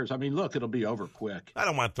 Who cares? I mean, look, it'll be over quick. I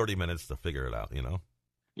don't want 30 minutes to figure it out,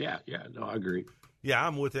 Yeah, no, I agree. Yeah,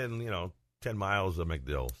 I'm within, 10 miles of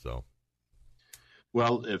MacDill, so.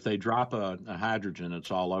 Well, if they drop a hydrogen,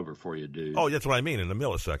 it's all over for you, dude. Oh, that's what I mean, in a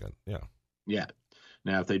millisecond, yeah. Yeah.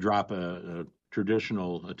 Now, if they drop a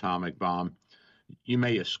traditional atomic bomb, you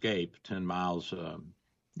may escape 10 miles,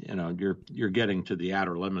 you're getting to the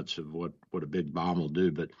outer limits of what a big bomb will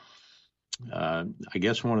do. But I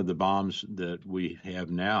guess one of the bombs that we have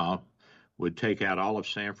now would take out all of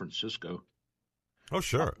San Francisco. Oh,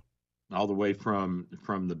 sure. All the way from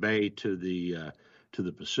the Bay to the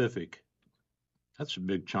Pacific. That's a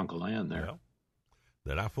big chunk of land there. Well,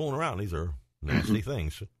 they're not fooling around. These are nasty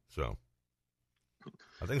things. So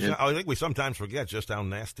I think we sometimes forget just how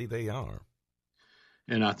nasty they are.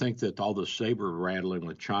 And I think that all the saber rattling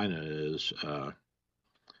with China is a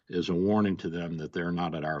warning to them that they're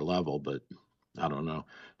not at our level. But I don't know.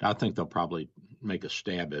 I think they'll probably make a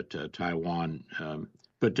stab at Taiwan.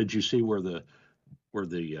 But did you see where the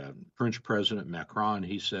French President Macron,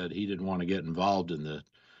 he said he didn't want to get involved in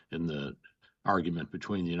the argument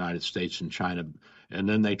between the United States and China, and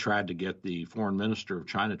then they tried to get the foreign minister of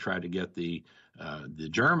China tried to get the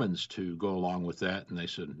Germans to go along with that, and they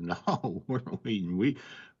said no,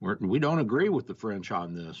 we don't agree with the French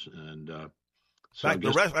on this. And so I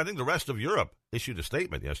think the rest of Europe issued a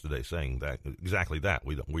statement yesterday saying that exactly that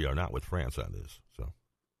we are not with France on this. So,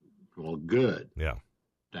 well, good. Yeah,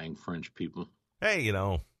 dang French people. Hey,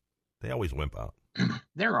 they always wimp out.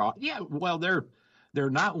 They're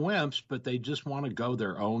not wimps, but they just want to go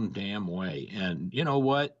their own damn way. And you know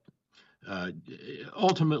what?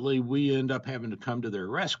 Ultimately, we end up having to come to their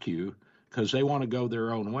rescue because they want to go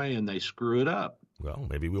their own way and they screw it up. Well,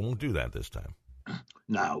 maybe we won't do that this time.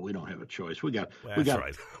 No, we don't have a choice. We got right.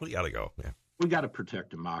 We got to go. Yeah. We got to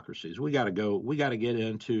protect democracies. We got to go. We got to get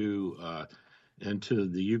into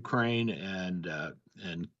the Ukraine and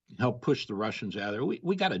help push the Russians out of there.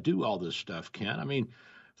 We got to do all this stuff, Ken. I mean,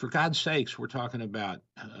 for God's sakes, we're talking about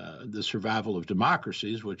the survival of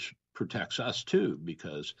democracies, which protects us too,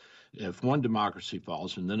 because if one democracy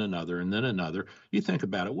falls and then another, you think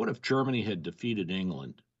about it. What if Germany had defeated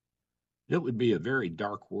England? It would be a very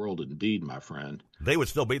dark world indeed, my friend. They would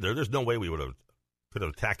still be there. There's no way we could have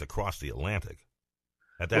attacked across the Atlantic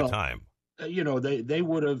at that time. They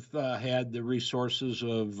would have had the resources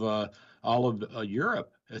of all of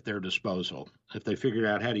Europe at their disposal if they figured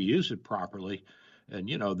out how to use it properly. And,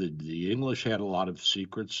 the English had a lot of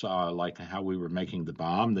secrets, like how we were making the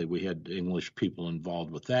bomb. We had English people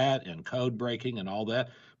involved with that and code breaking and all that.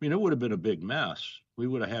 I mean, it would have been a big mess. We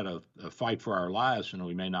would have had a fight for our lives, and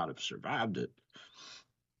we may not have survived it.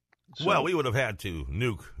 So, well, we would have had to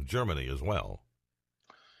nuke Germany as well.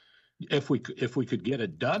 If we could get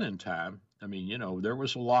it done in time. I mean, there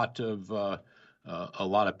was a lot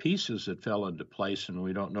of pieces that fell into place, and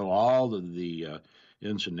we don't know all of the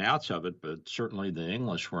ins and outs of it, but certainly the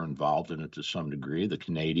English were involved in it to some degree. The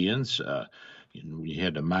Canadians, you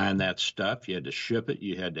had to mine that stuff, you had to ship it,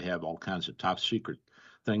 you had to have all kinds of top secret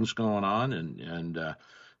things going on, and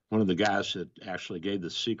one of the guys that actually gave the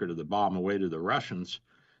secret of the bomb away to the Russians,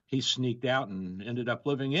 he sneaked out and ended up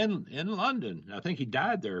living in London. I think he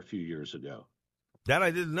died there a few years ago. That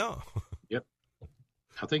I didn't know. Yep.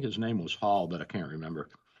 I think his name was Hall, but I can't remember.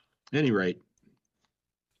 At any rate,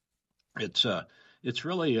 it's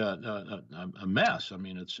really a mess. I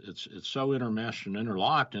mean, it's so intermeshed and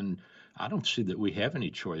interlocked, and I don't see that we have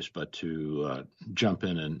any choice but to jump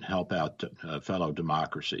in and help out fellow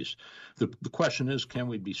democracies. The question is, can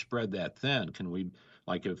we be spread that thin? Can we,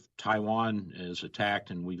 like if Taiwan is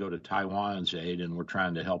attacked and we go to Taiwan's aid and we're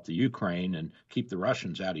trying to help the Ukraine and keep the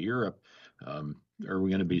Russians out of Europe, are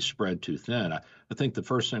we going to be spread too thin? I think the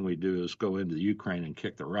first thing we do is go into the Ukraine and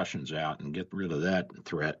kick the Russians out and get rid of that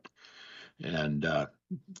threat and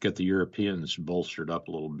get the Europeans bolstered up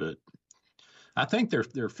a little bit. I think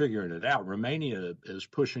they're figuring it out. Romania is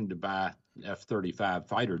pushing to buy F-35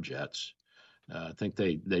 fighter jets. I think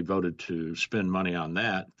they voted to spend money on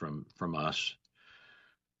that from us.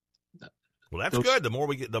 Well, that's good. The more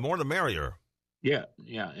we get, the more the merrier. Yeah,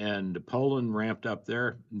 and Poland ramped up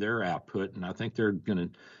their output, and I think they're going to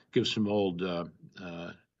give some old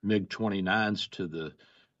MiG-29s to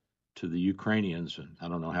the Ukrainians. And I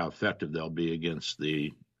don't know how effective they'll be against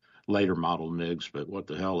the later model MiGs, but what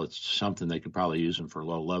the hell? It's something they could probably use them for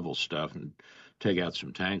low level stuff and take out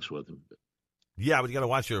some tanks with them. Yeah, but you got to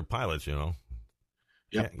watch your pilots. Yep.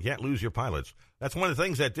 You can't lose your pilots. That's one of the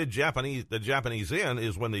things that did the Japanese in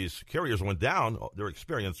is when these carriers went down, their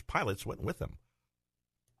experienced pilots went with them.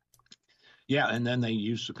 Yeah, and then they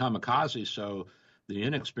used the kamikaze, so the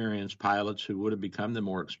inexperienced pilots who would have become the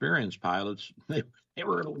more experienced pilots, they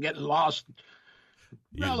were getting lost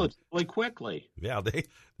relatively quickly. Yeah,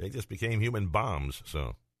 they just became human bombs.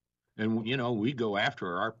 So, and we go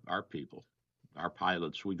after our people, our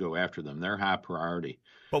pilots. We go after them; they're high priority.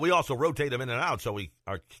 But we also rotate them in and out, so we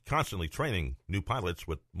are constantly training new pilots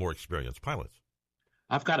with more experienced pilots.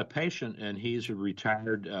 I've got a patient, and he's a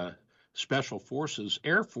retired special forces,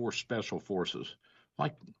 Air Force special forces.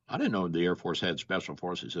 Like, I didn't know the Air Force had special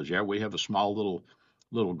forces. He says, yeah, we have a small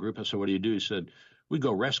little group. I said, what do you do? He said, we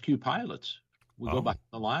go rescue pilots. We go behind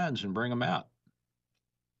the lines and bring them out.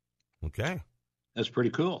 Okay. That's pretty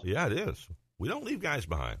cool. Yeah, it is. We don't leave guys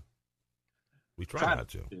behind. We try not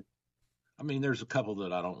to. I mean, there's a couple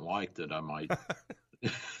that I don't like that I might.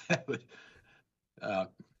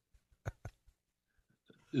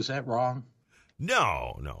 Is that wrong?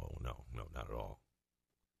 No, not at all.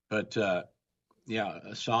 But yeah,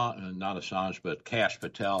 Assange, not Assange, but Kash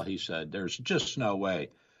Patel, he said, there's just no way.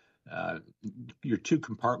 You're too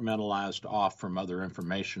compartmentalized off from other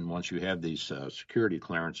information once you have these security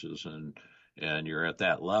clearances, and you're at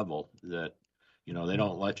that level that, they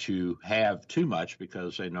don't let you have too much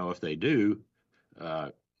because they know if they do,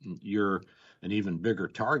 you're an even bigger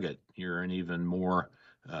target. You're an even more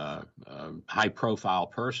high-profile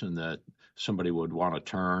person that somebody would want to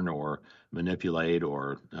turn or manipulate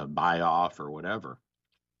or buy off or whatever.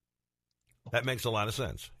 That makes a lot of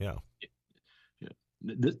sense. Yeah.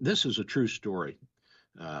 This is a true story.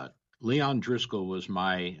 Leon Driscoll was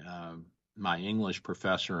my English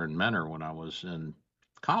professor and mentor when I was in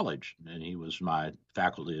college, and he was my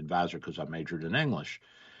faculty advisor because I majored in English.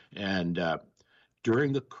 And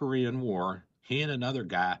during the Korean War, he and another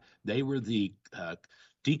guy, they were the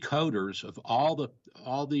decoders of all the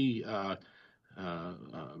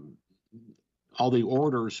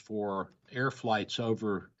orders for air flights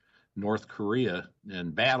over North Korea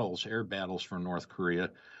and air battles for North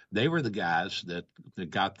Korea. They were the guys that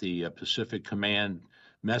got the Pacific Command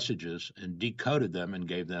messages and decoded them and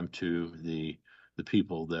gave them to the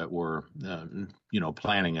people that were,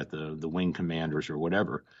 planning at the wing commanders or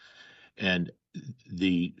whatever. And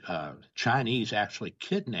the Chinese actually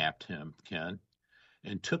kidnapped him, Ken,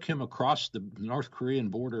 and took him across the North Korean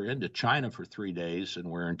border into China for 3 days, and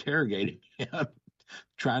were interrogating him,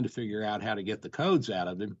 trying to figure out how to get the codes out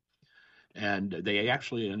of him. And they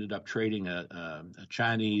actually ended up trading a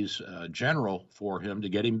Chinese general for him to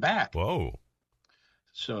get him back. Whoa.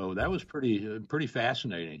 So that was pretty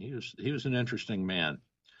fascinating. He was an interesting man,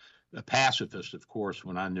 a pacifist, of course.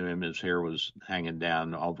 When I knew him, his hair was hanging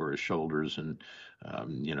down over his shoulders, and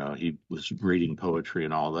he was reading poetry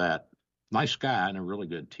and all that. Nice guy and a really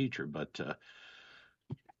good teacher, but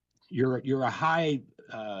you're a high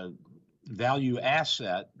value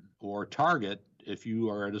asset or target if you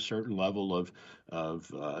are at a certain level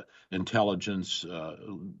of intelligence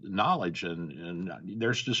knowledge, and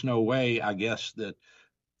there's just no way, I guess, that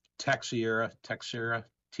Teixeira, Teixeira,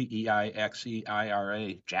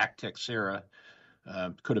 Jack Teixeira,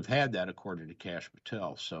 could have had that, according to Kash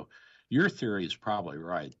Patel. So your theory is probably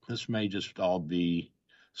right. This may just all be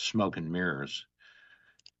smoke and mirrors.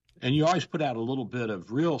 And you always put out a little bit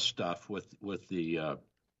of real stuff with the...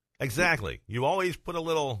 Exactly. You always put a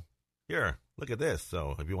little, here, look at this.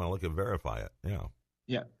 So if you want to look and verify it, yeah.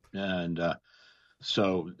 Yeah. And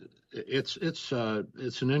so it's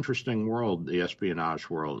an interesting world, the espionage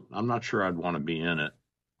world. I'm not sure I'd want to be in it.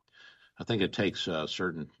 I think it takes a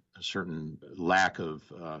certain lack of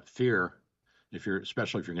fear,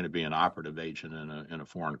 especially if you're going to be an operative agent in a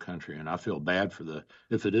foreign country. And I feel bad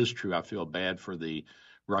if it is true, I feel bad for the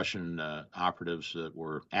Russian operatives that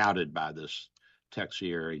were outed by this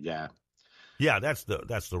Teixeira guy. Yeah, that's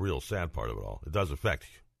the real sad part of it all. It does affect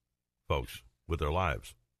folks with their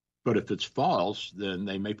lives. But if it's false, then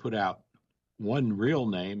they may put out one real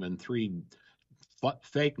name and 3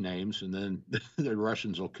 fake names, and then the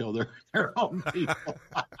Russians will kill their own people.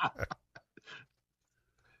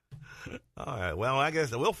 All right. Well, I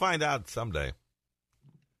guess we'll find out someday.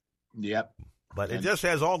 Yep. But it just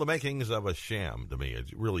has all the makings of a sham to me.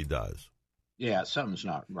 It really does. Yeah, something's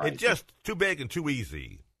not right. It's just too big and too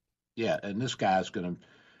easy. Yeah, and this guy's going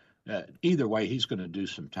to, either way, he's going to do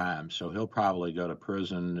some time. So he'll probably go to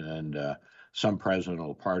prison, and some president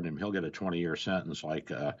will pardon him. He'll get a 20-year sentence like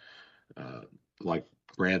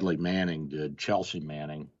Bradley Manning did, Chelsea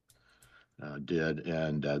Manning did,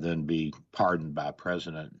 and then be pardoned by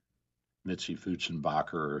President Mitzi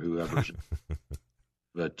Futzenbacher or whoever.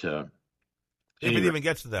 But if it even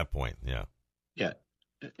gets to that point, yeah. Yeah.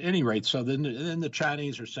 At any rate, so then the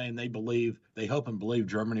Chinese are saying they hope and believe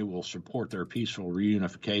Germany will support their peaceful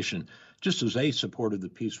reunification, just as they supported the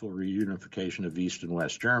peaceful reunification of East and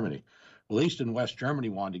West Germany. Well, East and West Germany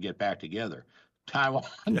wanted to get back together. Taiwan,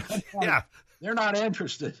 yeah, they're not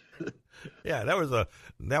interested. Yeah,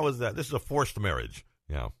 this is a forced marriage.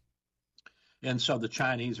 Yeah. And so the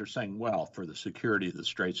Chinese are saying, well, for the security of the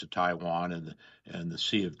Straits of Taiwan and the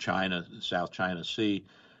Sea of China, the South China Sea.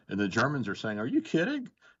 And the Germans are saying, are you kidding?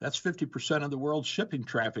 That's 50% of the world's shipping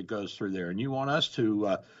traffic goes through there. And you want us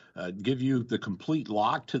to give you the complete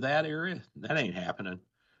lock to that area? That ain't happening.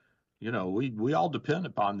 You know, we all depend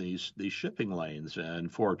upon these shipping lanes.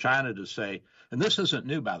 And for China to say, and this isn't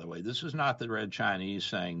new, by the way, this is not the Red Chinese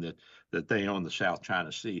saying that they own the South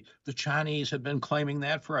China Sea. The Chinese have been claiming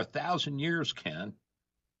that for 1,000 years, Ken.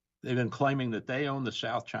 They've been claiming that they own the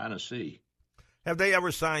South China Sea. Have they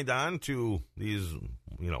ever signed on to these,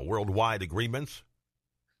 worldwide agreements?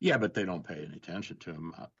 Yeah, but they don't pay any attention to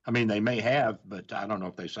them. I mean, they may have, but I don't know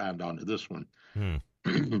if they signed on to this one.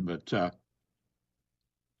 But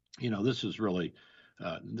this is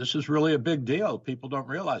really a big deal. People don't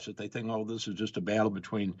realize it. They think, oh, this is just a battle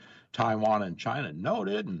between Taiwan and China. No, it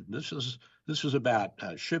isn't. This is about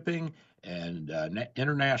shipping and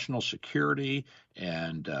international security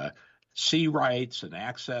and sea rights and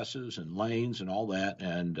accesses and lanes and all that.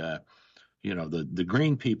 And the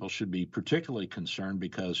green people should be particularly concerned,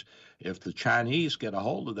 because if the Chinese get a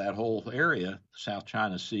hold of that whole area, South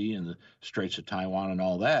China Sea and the Straits of Taiwan and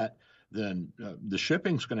all that, then the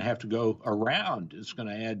shipping's going to have to go around. It's going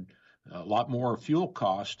to add a lot more fuel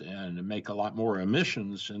cost and make a lot more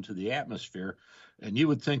emissions into the atmosphere. And you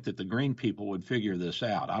would think that the green people would figure this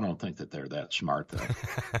out. I don't think that they're that smart, though.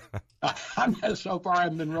 So far,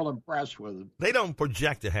 I've been real impressed with them. They don't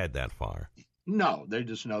project ahead that far. No, they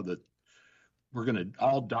just know that we're going to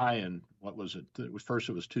all die in, what was it? First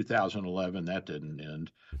it was 2011. That didn't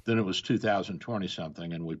end. Then it was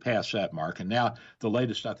 2020-something, and we passed that mark. And now the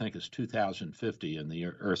latest, I think, is 2050, and the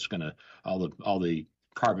Earth's going to, all the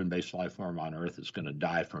carbon-based life form on Earth is going to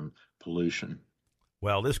die from pollution.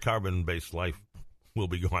 Well, this carbon-based life will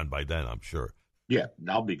be gone by then, I'm sure. Yeah,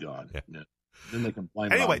 I'll be gone. Yeah. Then they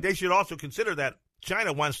complain. Anyway, they should also consider that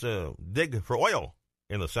China wants to dig for oil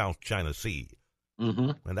in the South China Sea.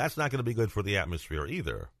 Mm-hmm. And that's not going to be good for the atmosphere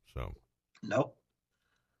either. So, nope.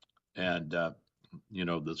 And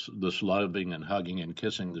this loving and hugging and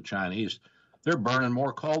kissing the Chinese, they're burning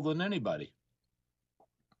more coal than anybody.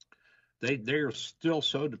 They're still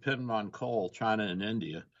so dependent on coal, China and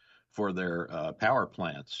India, for their power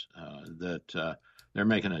plants that they're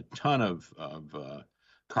making a ton of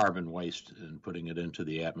carbon waste and putting it into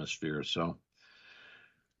the atmosphere. So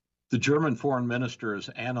the German foreign minister is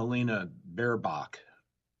Annalena Baerbock.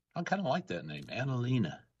 I kind of like that name,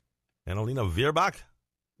 Annalena. Annalena Baerbock?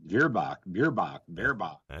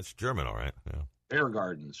 Baerbock. That's German, all right. Yeah. Bear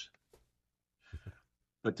Gardens.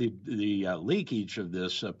 But the leakage of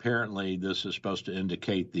this, apparently this is supposed to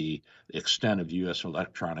indicate the extent of U.S.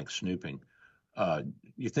 electronic snooping.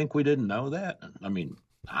 You think we didn't know that? I mean,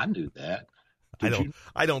 I knew that.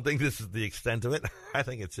 I don't think this is the extent of it. I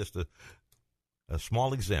think it's just a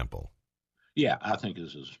small example. Yeah, I think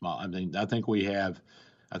this is small. I mean, I think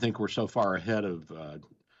we're so far ahead of,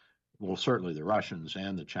 certainly the Russians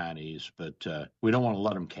and the Chinese, but we don't want to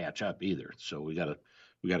let them catch up either. So we got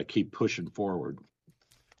to keep pushing forward.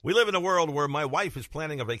 We live in a world where my wife is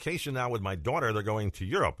planning a vacation now with my daughter. They're going to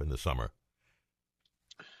Europe in the summer.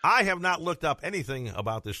 I have not looked up anything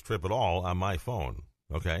about this trip at all on my phone,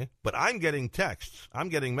 okay? But I'm getting texts. I'm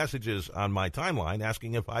getting messages on my timeline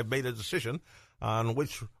asking if I've made a decision on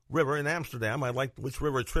which river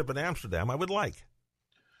trip in Amsterdam I would like.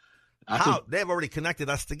 They've already connected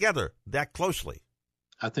us together that closely.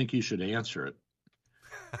 I think you should answer it.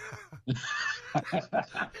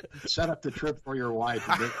 Set up the trip for your wife.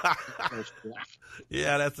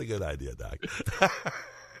 Yeah, that's a good idea, Doc.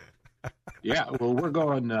 Yeah, well, we're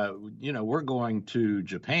going to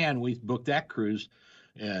Japan. We booked that cruise,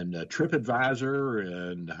 and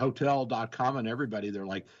TripAdvisor and Hotel.com and everybody, they're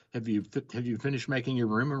like, have you finished making your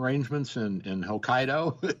room arrangements in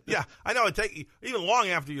Hokkaido? Yeah, I know. It take even long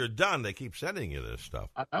after you're done, they keep sending you this stuff.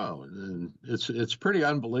 I know, and it's pretty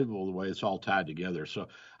unbelievable the way it's all tied together. So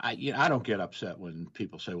I don't get upset when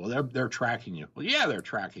people say, well, they're tracking you. Well, yeah, they're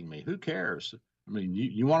tracking me. Who cares? I mean,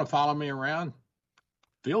 you want to follow me around?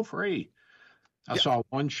 Feel free. I saw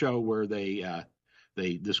one show where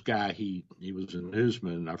this guy, he was a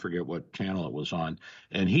newsman, I forget what channel it was on,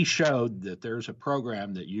 and he showed that there's a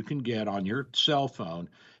program that you can get on your cell phone,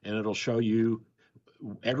 and it'll show you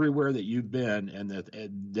everywhere that you've been, and that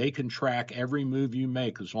they can track every move you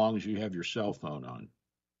make as long as you have your cell phone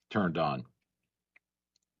turned on.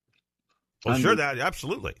 Well, sure, that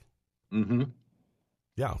absolutely. Mm-hmm.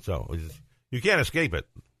 Yeah, so you can't escape it.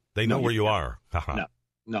 They know where you are.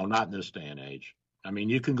 No, not in this day and age. I mean,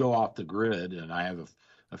 you can go off the grid, and I have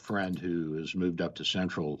a friend who has moved up to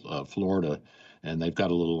Central Florida, and they've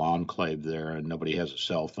got a little enclave there, and nobody has a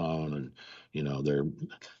cell phone, and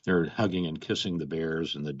they're hugging and kissing the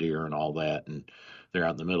bears and the deer and all that, and they're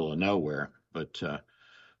out in the middle of nowhere. But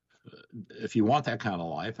if you want that kind of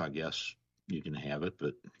life, I guess you can have it.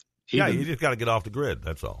 But you just got to get off the grid.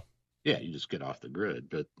 That's all. Yeah, you just get off the grid.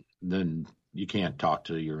 But then you can't talk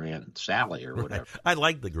to your Aunt Sally or whatever. I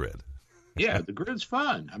like the grid. Yeah, the grid's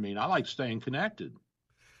fun. I mean, I like staying connected.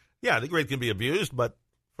 Yeah, the grid can be abused, but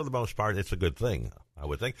for the most part, it's a good thing, I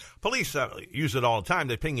would think. Police use it all the time.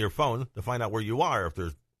 They ping your phone to find out where you are if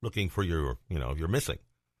they're looking for your, if you're missing.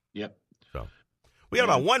 Yep. So we have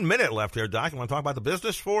about 1 minute left here, Doc. You want to talk about the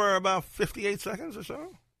business for about 58 seconds or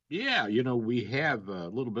so? Yeah, we have a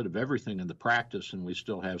little bit of everything in the practice, and we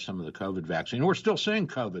still have some of the COVID vaccine. We're still seeing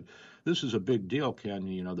COVID. This is a big deal, Ken.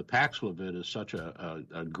 The Paxlovid is such a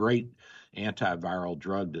great antiviral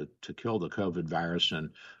drug to kill the COVID virus, and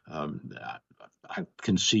I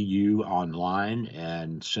can see you online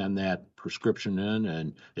and send that prescription in,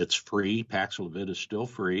 and it's free. Paxlovid is still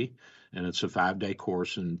free, and it's a 5-day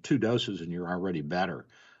course and 2 doses, and you're already better.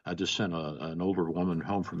 I just sent an older woman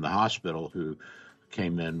home from the hospital who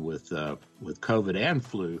came in with COVID and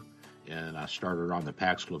flu, and I started her on the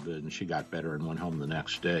Paxlovid, and she got better and went home the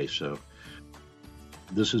next day. So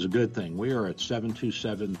this is a good thing. We are at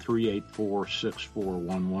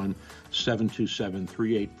 727-384-6411,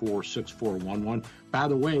 727-384-6411. By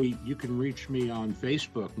the way, you can reach me on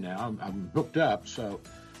Facebook now. I'm hooked up, so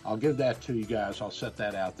I'll give that to you guys. I'll set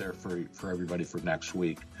that out there for everybody for next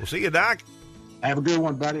week. We'll see you, Doc. Have a good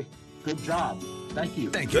one, buddy. Good job. Thank you.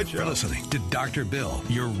 Thank you for listening to Dr. Bill,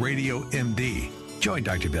 your radio MD. Join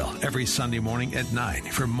Dr. Bill every Sunday morning at 9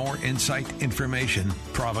 for more insight, information,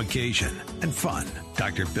 provocation, and fun.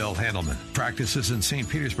 Dr. Bill Handelman practices in St.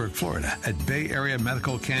 Petersburg, Florida at Bay Area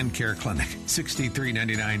Medical Can Care Clinic,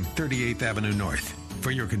 6399 38th Avenue North.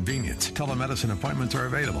 For your convenience, telemedicine appointments are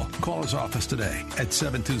available. Call his office today at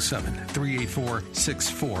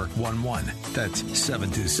 727-384-6411. That's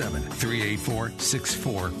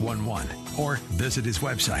 727-384-6411. Or visit his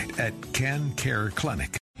website at Can Care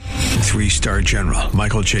Clinic. 3-star General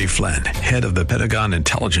Michael J. Flynn, head of the Pentagon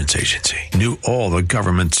Intelligence Agency, knew all the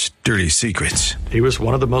government's dirty secrets. He was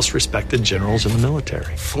one of the most respected generals in the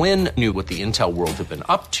military. Flynn knew what the intel world had been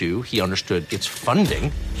up to. He understood its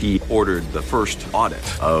funding. He ordered the first audit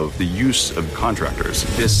of the use of contractors.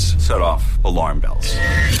 This set off alarm bells.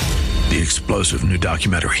 The explosive new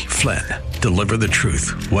documentary, Flynn, Deliver the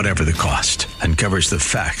Truth, Whatever the Cost, uncovers the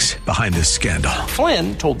facts behind this scandal.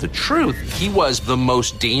 Flynn told the truth. He was the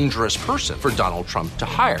most dangerous person for Donald Trump to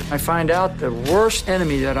hire. I find out the worst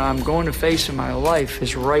enemy that I'm going to face in my life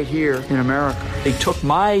is right here in America. They took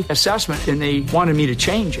my assessment and they wanted me to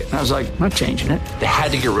change it. And I was like, I'm not changing it. They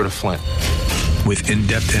had to get rid of Flynn. With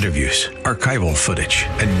in-depth interviews, archival footage,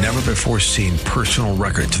 and never-before-seen personal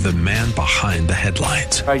records of the man behind the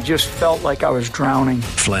headlines. I just felt like I was drowning.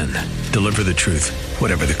 Flynn, Deliver the Truth,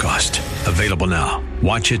 Whatever the Cost. Available now.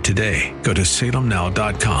 Watch it today. Go to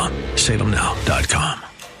salemnow.com. salemnow.com.